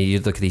 you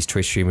look at these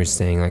Twitch streamers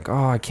saying like,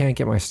 "Oh, I can't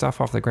get my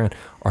stuff off the ground."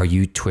 Are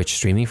you Twitch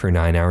streaming for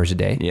 9 hours a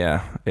day?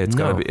 Yeah, it's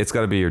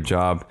gotta be your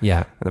job.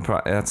 Yeah,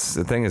 that's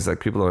the thing is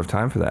like people don't have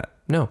time for that.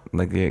 No,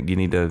 like you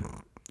need to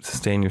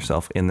sustain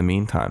yourself in the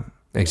meantime.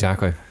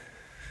 Exactly.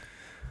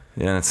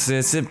 Yeah,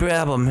 it's a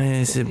problem.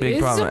 It's a big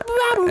problem.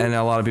 And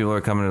a lot of people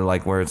are coming to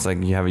like where it's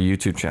like you have a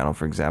YouTube channel,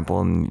 for example,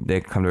 and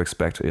they come to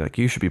expect like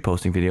you should be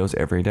posting videos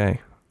every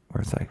day.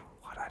 Where it's like,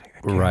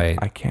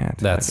 I can't.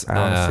 That's I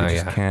honestly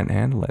just can't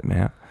handle it,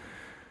 man.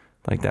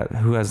 Like that.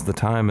 Who has the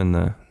time and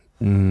the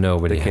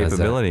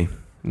capability?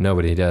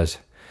 Nobody does.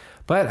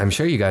 But I'm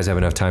sure you guys have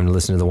enough time to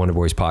listen to the Wonder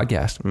Boys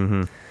podcast.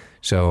 Mm-hmm.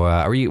 So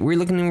are we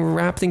looking to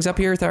wrap things up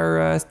here with our?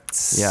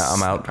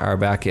 I'm out. Our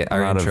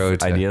intro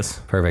of ideas.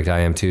 Perfect. I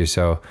am too.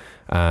 So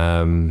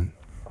that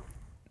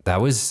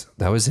was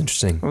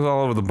interesting. It was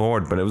all over the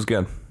board, but it was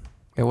good.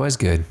 It was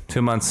good.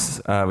 2 months.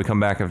 We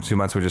come back after 2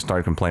 months. We just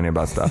started complaining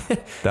about stuff.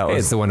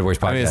 It's the Wonder Boys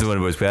podcast. I mean, it's the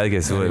Wonder Boys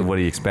podcast. What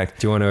do you expect?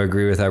 Do you want to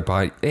agree with our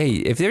pod? Hey,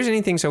 if there's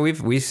anything, so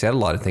we've said a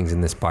lot of things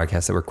in this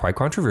podcast that were quite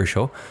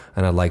controversial,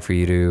 and I'd like for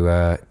you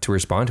to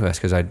respond to us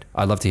because I'd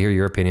love to hear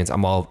your opinions.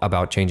 I'm all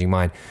about changing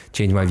mine.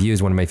 Changing my views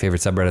is one of my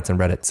favorite subreddits on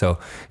Reddit. So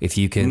if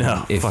you can,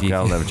 I'll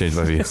never change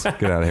my views.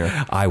 Get out of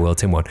here. I will.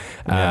 Tim won't.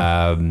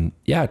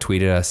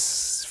 Tweet at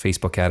us,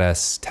 Facebook at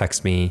us,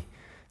 text me,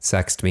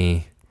 sext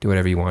me. Do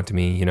whatever you want to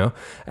me,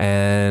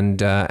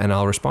 and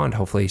I'll respond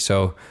hopefully.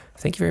 So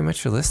thank you very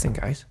much for listening,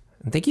 guys.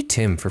 And thank you,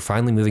 Tim, for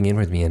finally moving in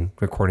with me and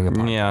recording a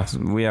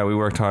podcast. Yeah, we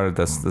worked hard at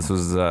this. This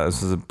was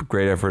a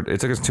great effort. It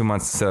took us 2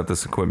 months to set up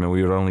this equipment.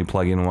 We would only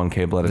plug in one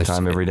cable at a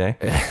time every day.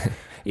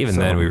 Even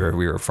then, we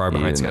were far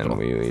behind schedule.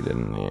 We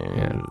didn't.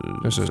 Yeah,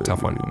 this was a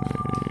tough one.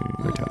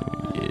 Very tough.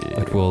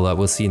 But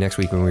we'll see you next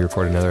week when we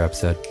record another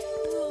episode,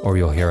 or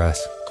you'll hear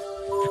us.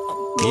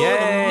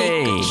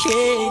 Yay!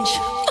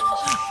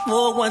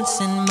 For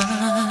once in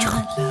my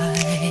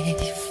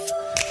life,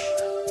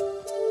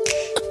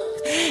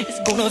 it's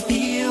gonna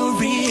feel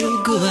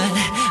real good.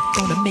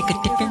 Gonna make a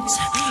difference.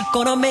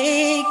 Gonna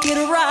make it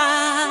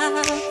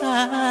right.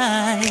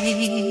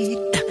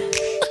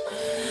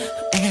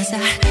 As I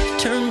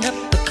turn up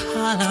the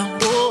collar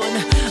on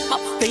my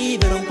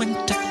favorite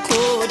winter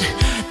coat,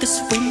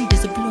 this wind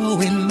is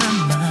blowing my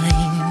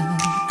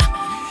mind.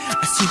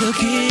 I see the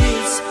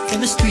kids in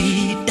the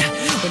street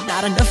with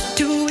not enough